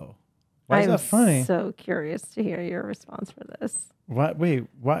 Oh, why is that funny? I'm so curious to hear your response for this. What? Wait,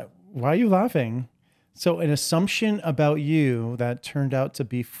 why are you laughing? So an assumption about you that turned out to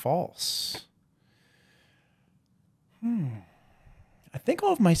be false. I think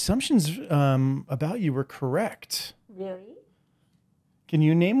all of my assumptions about you were correct. Really? Can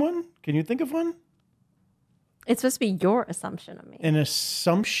you name one? Can you think of one? It's supposed to be your assumption of me. An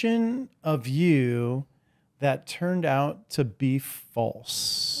assumption of you that turned out to be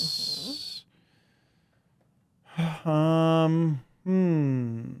false. An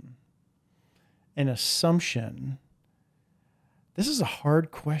assumption. This is a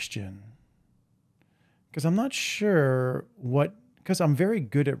hard question Because I'm not sure because I'm very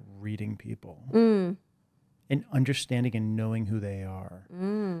good at reading people and understanding and knowing who they are.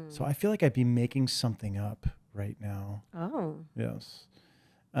 So I feel like I'd be making something up right now. Oh. Yes.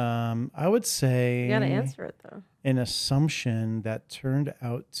 I would say... You got to answer it, though. An assumption that turned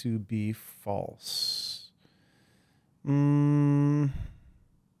out to be false. I'm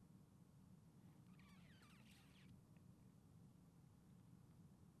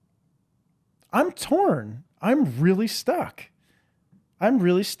torn. I'm really stuck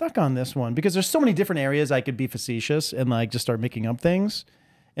on this one because there's so many different areas I could be facetious and like just start making up things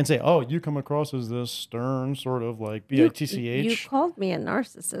and say, oh, you come across as this stern sort of like bitch. You called me a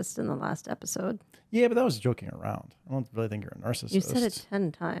narcissist in the last episode. Yeah, but that was joking around. I don't really think you're a narcissist. You said it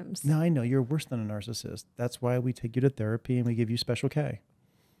 10 times. No, I know. You're worse than a narcissist. That's why we take you to therapy and we give you special K.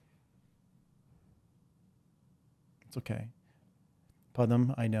 It's okay.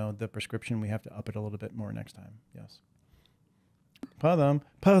 Padam, I know the prescription, we have to up it a little bit more next time. Yes. Padam.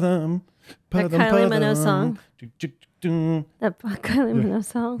 That Kylie Minogue song. That Kylie Minogue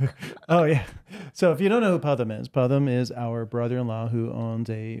song. Oh, yeah. So if you don't know who Padam is our brother-in-law who owns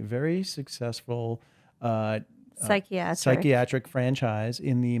a very successful psychiatric franchise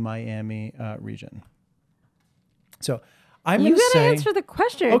in the Miami region. So I'm going to say... You got to answer the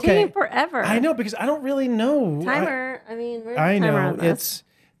question. You're taking forever. I know, because I don't really know. Timer. Where's the timer on this? It's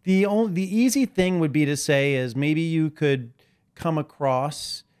the easy thing would be to say is maybe you could come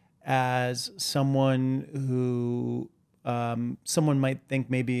across as someone who someone might think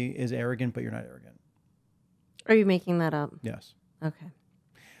maybe is arrogant, but you're not arrogant. Are you making that up? Yes. Okay.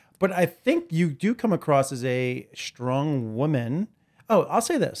 But I think you do come across as a strong woman. Oh, I'll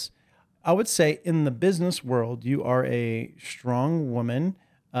say this. I would say in the business world, you are a strong woman.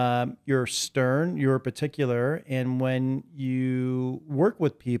 You're stern, you're particular. And when you work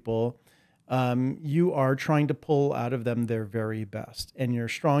with people, you are trying to pull out of them their very best. And you're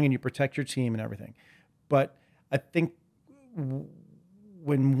strong and you protect your team and everything. But I think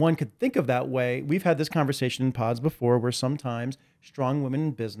when one could think of that way, we've had this conversation in pods before where sometimes strong women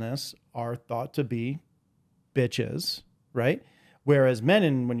in business are thought to be bitches, right? Whereas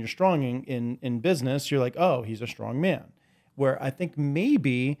men, when you're strong in business, you're like, oh, he's a strong man. Where I think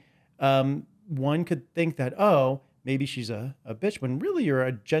maybe one could think that, oh, maybe she's a bitch, when really you're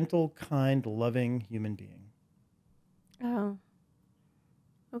a gentle, kind, loving human being. Oh.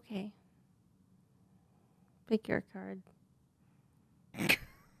 Okay. Pick your card.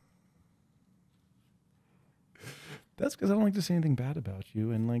 That's because I don't like to say anything bad about you.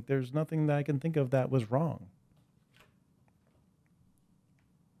 And like, there's nothing that I can think of that was wrong.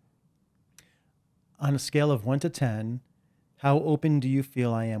 On a scale of 1 to 10, how open do you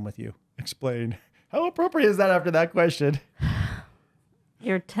feel I am with you? Explain. How appropriate is that after that question?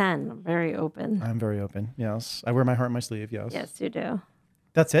 You're 10. Very open. I'm very open. Yes. I wear my heart on my sleeve. Yes. Yes, you do.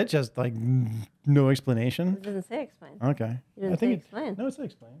 That's it? Just like no explanation? It doesn't say explain. Okay. You didn't say explain. No, it said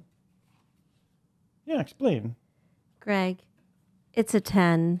explain. Yeah, explain. Greg, it's a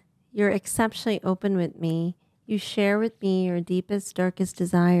 10. You're exceptionally open with me. You share with me your deepest, darkest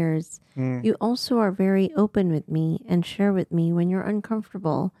desires. You also are very open with me and share with me when you're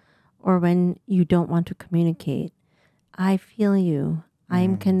uncomfortable or when you don't want to communicate. I feel you. I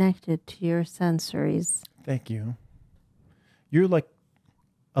am connected to your sensories. Thank you. You're like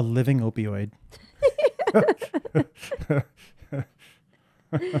a living opioid.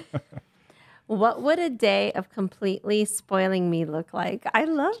 What would a day of completely spoiling me look like? I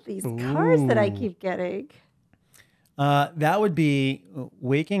love these cards that I keep getting. That would be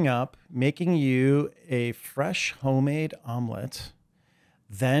waking up, making you a fresh homemade omelet.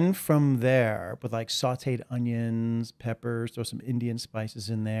 Then from there, with like sauteed onions, peppers, throw some Indian spices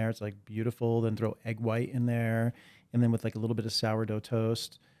in there. It's like beautiful. Then throw egg white in there. And then with like a little bit of sourdough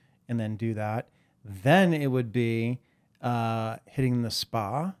toast. And then do that. Then it would be hitting the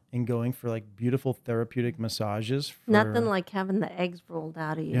spa and going for like beautiful therapeutic massages. Nothing like having the eggs rolled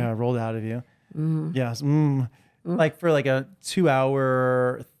out of you. Yeah, rolled out of you. Yes. Like for like a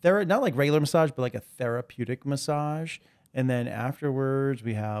 2-hour, not like regular massage, but like a therapeutic massage. And then afterwards,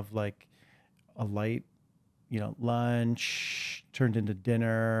 we have like a light, lunch turned into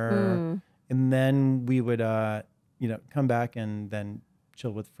dinner. And then we would, come back and then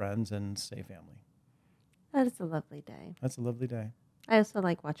chill with friends and say family. That is a lovely day. That's a lovely day. I also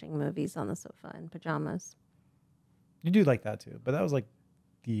like watching movies on the sofa in pajamas. You do like that too. But that was like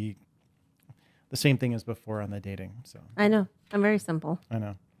the same thing as before on the dating. So I know. I'm very simple. I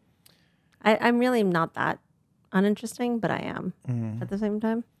know. I'm really not that uninteresting, but I am at the same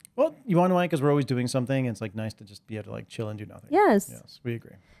time. Well, you want to because we're always doing something. It's like nice to just be able to like chill and do nothing. Yes. Yes, we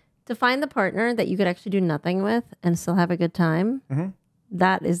agree. To find the partner that you could actually do nothing with and still have a good time,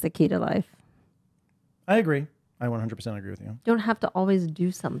 that is the key to life. I agree. I 100% agree with you. You don't have to always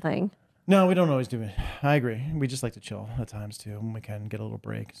do something. No, we don't always do it. I agree. We just like to chill at times too, when we can get a little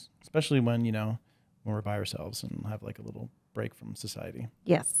break, especially when, when we're by ourselves and have like a little break from society.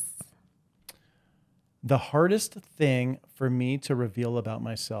 Yes. The hardest thing for me to reveal about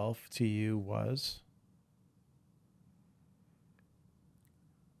myself to you was?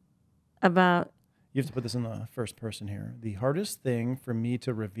 About? You have to put this in the first person here. The hardest thing for me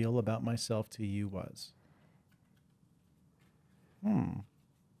to reveal about myself to you was?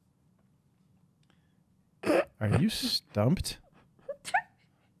 Are you stumped?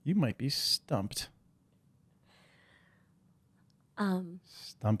 You might be stumped.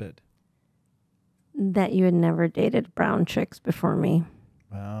 Stumped. That you had never dated brown chicks before me.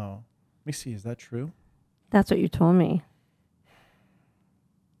 Wow. Let me see. Is that true? That's what you told me.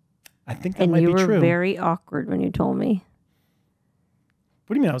 I think that might be true. And you were very awkward when you told me.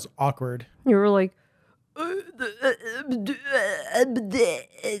 What do you mean I was awkward? You were like,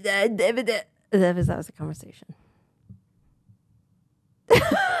 that was a conversation.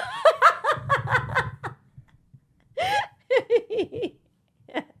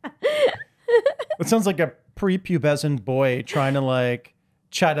 It sounds like a prepubescent boy trying to like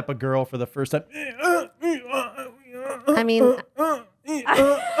chat up a girl for the first time. I mean,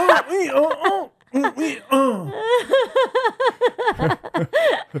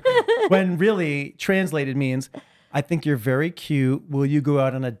 when really translated means, I think you're very cute. Will you go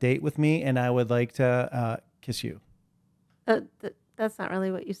out on a date with me? And I would like to kiss you. That's not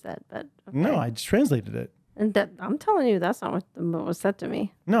really what you said, but okay. No, I just translated it. And I'm telling you, that's not what was said to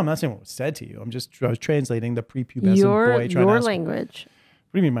me. No, I'm not saying what was said to you. I was translating the prepubescent boy. Your language.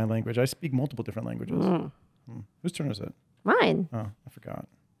 What do you mean my language? I speak multiple different languages. Whose turn is it? Mine. Oh, I forgot.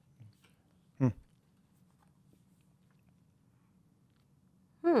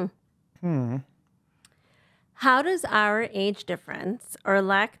 How does our age difference or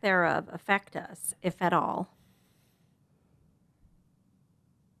lack thereof affect us, if at all?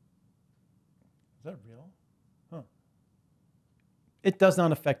 Is that real? Huh. It does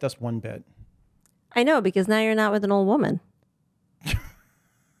not affect us one bit. I know, because now you're not with an old woman.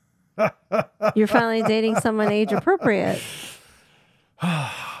 You're finally dating someone age appropriate.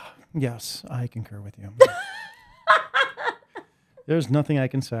 Yes, I concur with you. There's nothing I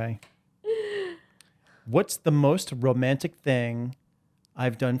can say. What's the most romantic thing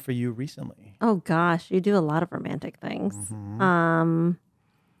I've done for you recently? Oh gosh, you do a lot of romantic things.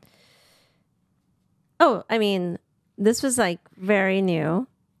 I mean, this was like very new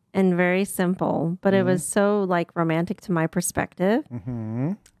and very simple, but it was so like romantic to my perspective.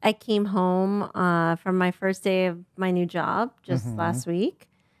 I came home from my first day of my new job just last week,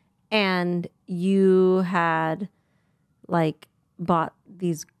 and you had like bought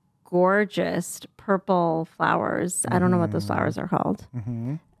these gorgeous purple flowers. I don't know what those flowers are called.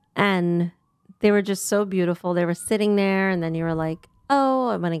 And they were just so beautiful. They were sitting there, and then you were like, oh,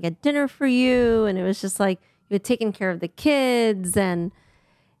 I'm going to get dinner for you. And it was just like you had taken care of the kids, and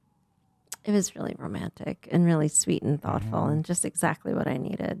it was really romantic and really sweet and thoughtful and just exactly what I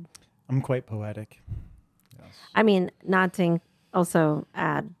needed. I'm quite poetic. Yes. I mean, not to also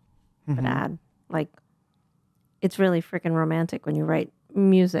add, but add, like, it's really freaking romantic when you write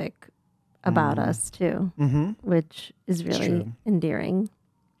music about us too, which is really endearing.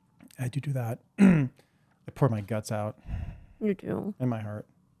 I do that. I pour my guts out. You do. And my heart.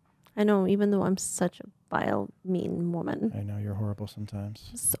 I know, even though I'm such a vile, mean woman. I know you're horrible sometimes.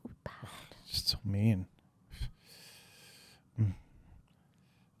 So bad. Just so mean.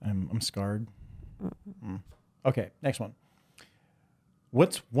 I'm scarred. Okay, next one.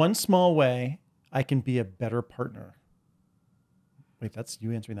 What's one small way I can be a better partner? Wait, that's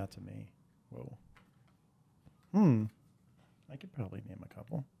you answering that to me. Whoa. I could probably name a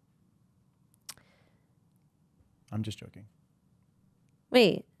couple. I'm just joking.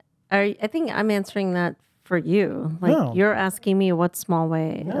 Wait, I think I'm answering that for you. Like, No. you're asking me what small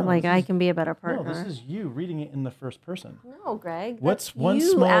way, No, like, I can be a better partner. No, this is you reading it in the first person. No, Greg. What's that's one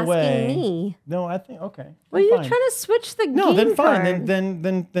you small asking way? Me. No, I think okay. Well, then you're fine. trying to switch the No, game then fine. card.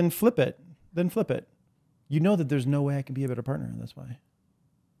 Then flip it. Then flip it. You know that there's no way I can be a better partner. That's why.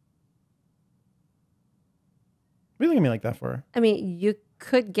 What are you looking at me like that for? I mean, you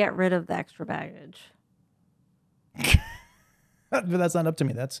could get rid of the extra baggage. But that's not up to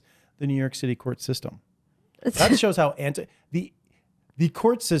me. That's the New York City court system. That shows how the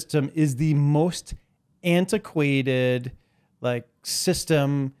court system is the most antiquated like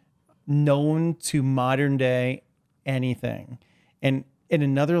system known to modern day anything. And in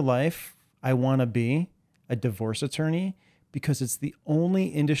another life, I want to be a divorce attorney because it's the only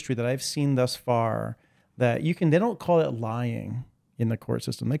industry that I've seen thus far that they don't call it lying in the court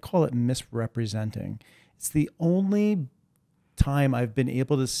system. They call it misrepresenting. It's the only time I've been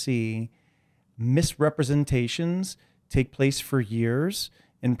able to see misrepresentations take place for years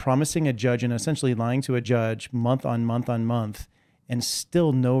and promising a judge and essentially lying to a judge month on month on month and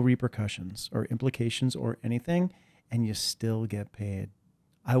still no repercussions or implications or anything, and you still get paid.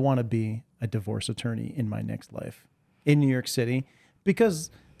 I want to be a divorce attorney in my next life in New York City because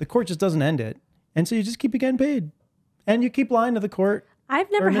the court just doesn't end it. And so you just keep getting paid and you keep lying to the court.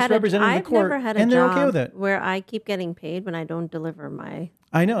 I've never had a and they're okay with it. Where I keep getting paid when I don't deliver my.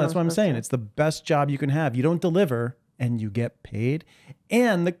 I know, that's what I'm saying. It's the best job you can have. You don't deliver and you get paid.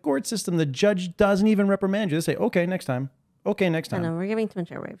 And the court system, the judge doesn't even reprimand you. They say, okay, next time. Okay, next time. I know, we're giving too much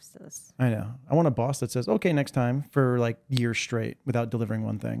airwaves to this. I know. I want a boss that says, okay, next time for like years straight without delivering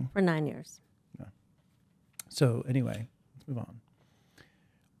one thing. For 9 years. Yeah. So anyway, let's move on.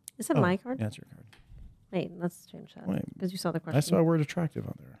 Is it my card? Yeah, it's your card. Wait, let's change that. Because you saw the question. I saw a word attractive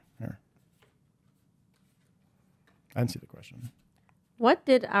on there. Here. I didn't see the question. What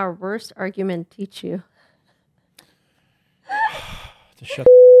did our worst argument teach you? To shut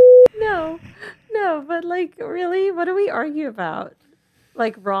the fuck up. No, but like, really? What do we argue about?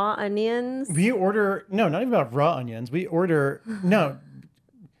 Like raw onions? We order, no, not even about raw onions. We order, no,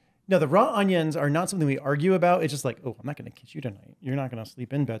 the raw onions are not something we argue about. It's just like, oh, I'm not going to kiss you tonight. You're not going to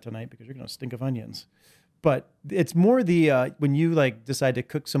sleep in bed tonight because you're going to stink of onions. But it's more the, when you like decide to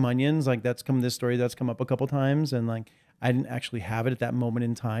cook some onions, like that's come up a couple times. And like, I didn't actually have it at that moment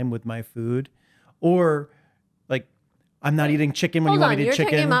in time with my food. Or like, I'm not eating chicken when you want me to eat chicken.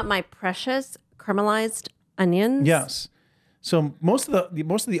 You're talking about my precious caramelized onions? Yes. So most of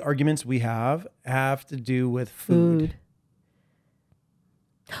the arguments we have to do with food.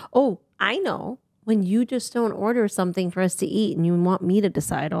 Oh, I know. When you just don't order something for us to eat and you want me to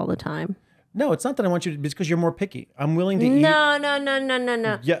decide all the time. No, it's not that I want you to, it's because you're more picky. I'm willing to eat.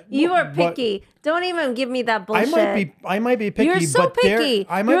 No. Yeah, you are picky. Don't even give me that bullshit. I might be picky. You're so picky.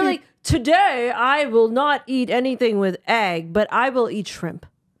 You're like, today I will not eat anything with egg, but I will eat shrimp.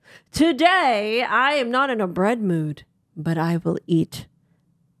 Today I am not in a bread mood, but I will eat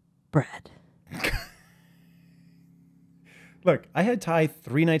bread. Look, I had Thai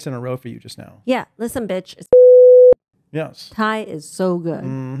 3 nights in a row for you just now. Yeah, listen, bitch. It's yes. Thai is so good.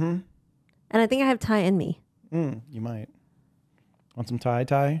 Mm-hmm. And I think I have Thai in me. You might. Want some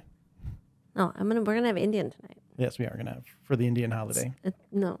Thai? No, we're gonna have Indian tonight. Yes, we are gonna have for the Indian holiday.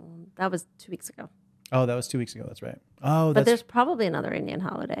 No, that was 2 weeks ago. Oh, that was 2 weeks ago. That's right. Oh, but there's probably another Indian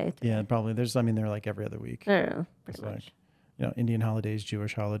holiday. Yeah, probably. They're like every other week. Pretty much. Like, Indian holidays,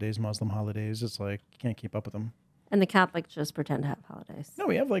 Jewish holidays, Muslim holidays. It's like you can't keep up with them. And the Catholics just pretend to have holidays. No,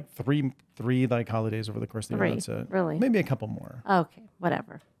 we have like three like holidays over the course of the year. That's it. Really? Maybe a couple more. Okay,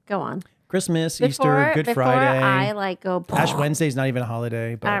 whatever. Go on. Christmas, Easter, Good Friday. Before I like go. Ash Wednesday's not even a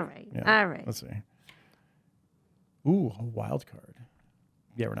holiday. But, all right. Yeah, all right. Let's see. Ooh, a wild card.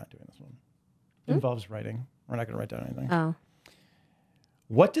 Yeah, we're not doing this one. It involves writing. We're not going to write down anything. Oh.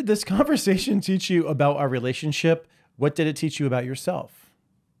 What did this conversation teach you about our relationship? What did it teach you about yourself?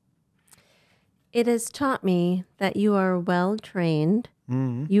 It has taught me that you are well trained.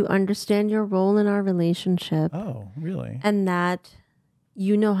 You understand your role in our relationship. Oh, really? And that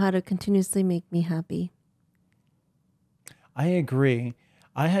you know how to continuously make me happy. I agree.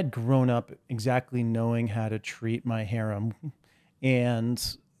 I had grown up exactly knowing how to treat my harem.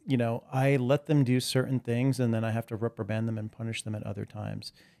 And, I let them do certain things and then I have to reprimand them and punish them at other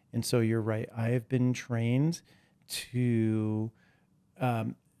times. And so you're right. I have been trained to,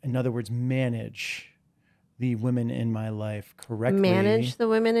 in other words, manage the women in my life correctly. Manage the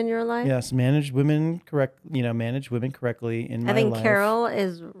women in your life? Yes, manage women correctly in my life. I think Carol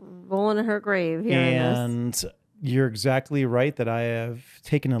is rolling in her grave here. And you're exactly right that I have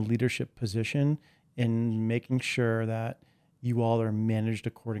taken a leadership position in making sure that you all are managed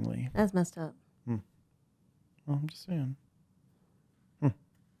accordingly. That's messed up. Well, I'm just saying.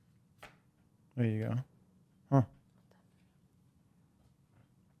 There you go. Huh.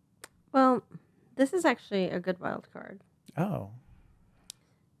 Well, this is actually a good wild card. Oh.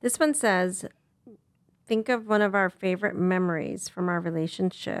 This one says, think of one of our favorite memories from our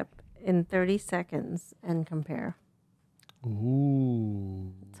relationship in 30 seconds and compare.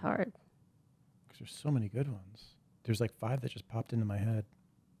 Ooh. It's hard. Because there's so many good ones. There's like 5 that just popped into my head.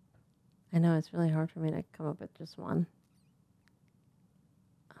 I know, it's really hard for me to come up with just one.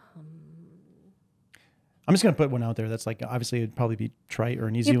 I'm just going to put one out there that's like, obviously it'd probably be trite or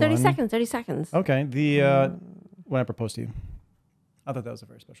an easy one. 30 seconds. Okay. When I proposed to you. I thought that was a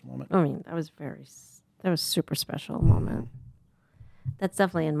very special moment. I mean, that was super special moment. That's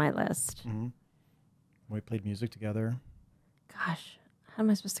definitely in my list. We played music together. Gosh, how am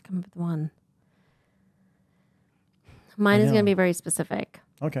I supposed to come up with one? Mine is going to be very specific.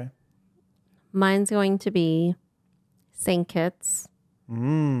 Okay. Mine's going to be St. Kitts.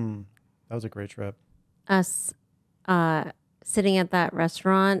 That was a great trip. Us sitting at that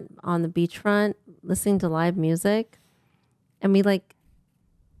restaurant on the beachfront, listening to live music. And we like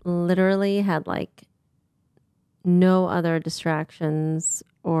literally had like no other distractions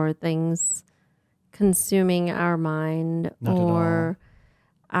or things consuming our mind or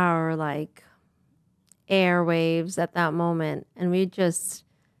our like airwaves at that moment. And we just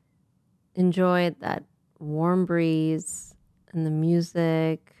enjoyed that warm breeze and the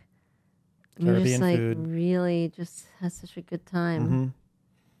music. And we just like food. Really just had such a good time.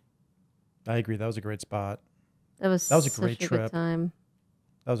 I agree. That was a great spot. That was a great trip. Good time.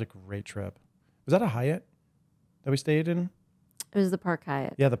 That was a great trip. Was that a Hyatt that we stayed in? It was the Park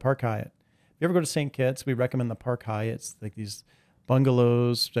Hyatt. Yeah, the Park Hyatt. If you ever go to St. Kitts, we recommend the Park Hyatts, like these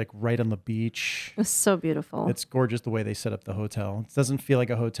bungalows, like right on the beach. It's so beautiful. It's gorgeous the way they set up the hotel. It doesn't feel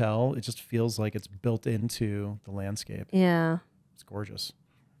like a hotel. It just feels like it's built into the landscape. Yeah. It's gorgeous.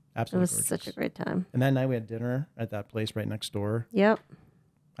 Absolutely gorgeous. It was such a great time. And that night we had dinner at that place right next door. Yep.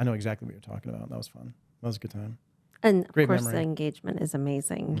 I know exactly what you're talking about. That was fun. That was a good time. And of course, the engagement is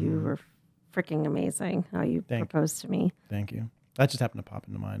amazing. You were freaking amazing how you proposed to me. Thank you. That just happened to pop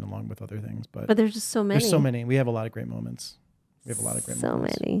into mind along with other things. But there's just so many. There's so many. We have a lot of great moments. So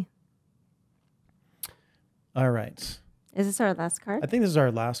many. All right. Is this our last card? I think this is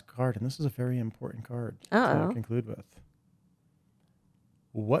our last card, and this is a very important card to conclude with.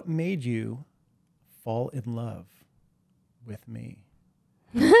 What made you fall in love with me?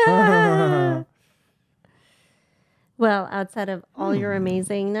 Well, outside of all your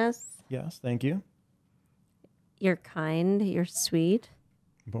amazingness. Yes, thank you. You're kind. You're sweet.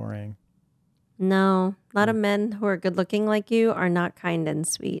 Boring. No, a lot of men who are good looking like you are not kind and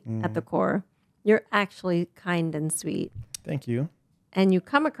sweet at the core. You're actually kind and sweet. Thank you. And you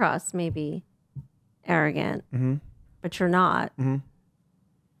come across maybe arrogant, but you're not.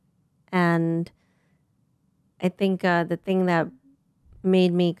 And I think the thing that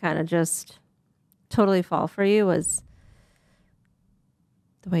made me kind of just totally fall for you was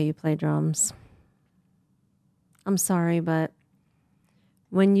the way you play drums. I'm sorry, but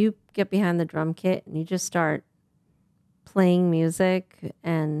when you get behind the drum kit and you just start playing music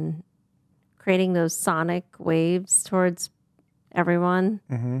and creating those sonic waves towards everyone,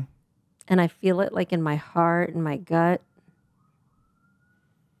 and I feel it like in my heart and my gut,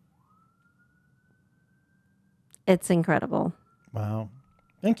 it's incredible. Wow.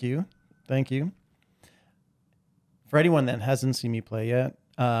 Thank you. Thank you. For anyone that hasn't seen me play yet,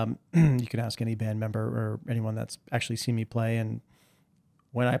 you can ask any band member or anyone that's actually seen me play. And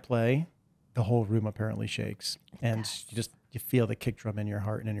when I play, the whole room apparently shakes. And you feel the kick drum in your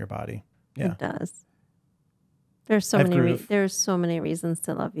heart and in your body. Yeah. It does. There's so many reasons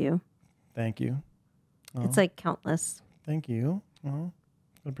to love you. Thank you. Oh. It's like countless. Thank you. Oh,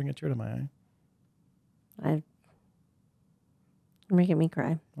 I'll bring a tear to my eye. You're making me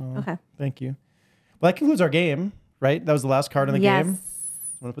cry. Oh, okay. Thank you. Well, that concludes our game, right? That was the last card in the game. I'm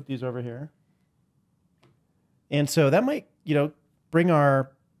going to put these over here. And so that might, bring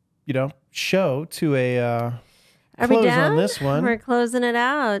our, show to a close on this one. We're closing it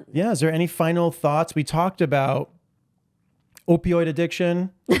out. Yeah. Is there any final thoughts? We talked about opioid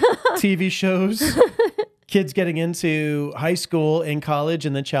addiction, TV shows, kids getting into high school and college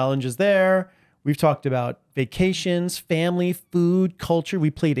and the challenges there. We've talked about vacations, family, food, culture.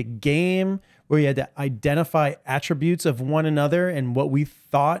 We played a game where you had to identify attributes of one another and what we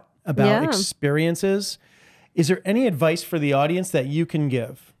thought about experiences. Is there any advice for the audience that you can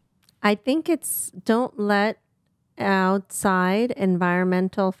give? I think it's don't let outside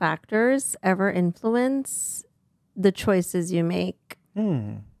environmental factors ever influence the choices you make.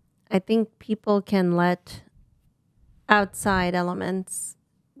 I think people can let outside elements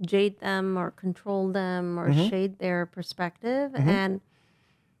jade them or control them or shade their perspective. And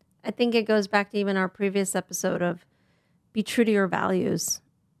I think it goes back to even our previous episode of be true to your values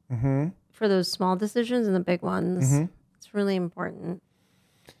for those small decisions and the big ones. It's really important.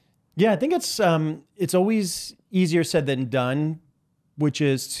 Yeah, I think it's always easier said than done, which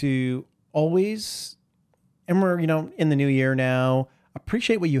is to always, and we're, in the new year now,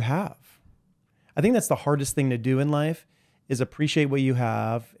 appreciate what you have. I think that's the hardest thing to do in life is appreciate what you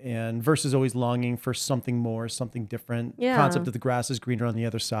have and versus always longing for something more, something different. Yeah. Concept of the grass is greener on the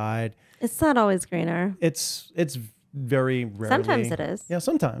other side. It's not always greener. It's very rarely. Sometimes it is. Yeah,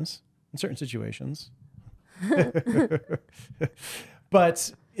 sometimes in certain situations.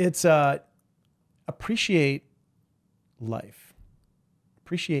 But it's appreciate life,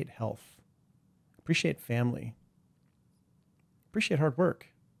 appreciate health, appreciate family, appreciate hard work.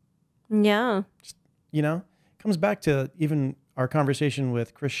 Yeah. Just, it comes back to even our conversation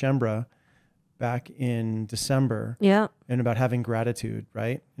with Chris Shembra back in December. Yeah. And about having gratitude,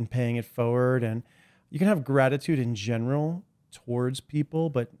 right? And paying it forward. And you can have gratitude in general towards people,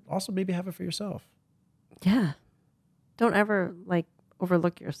 but also maybe have it for yourself. Yeah. Don't ever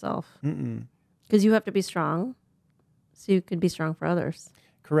overlook yourself. Because you have to be strong so you can be strong for others.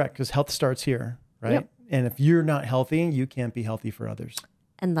 Correct. Because health starts here, right? Yep. And if you're not healthy, you can't be healthy for others.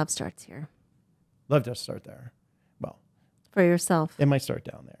 And love starts here. Love does start there. Well, for yourself. It might start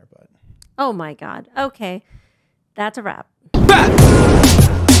down there, but. Oh my God. Okay. That's a wrap.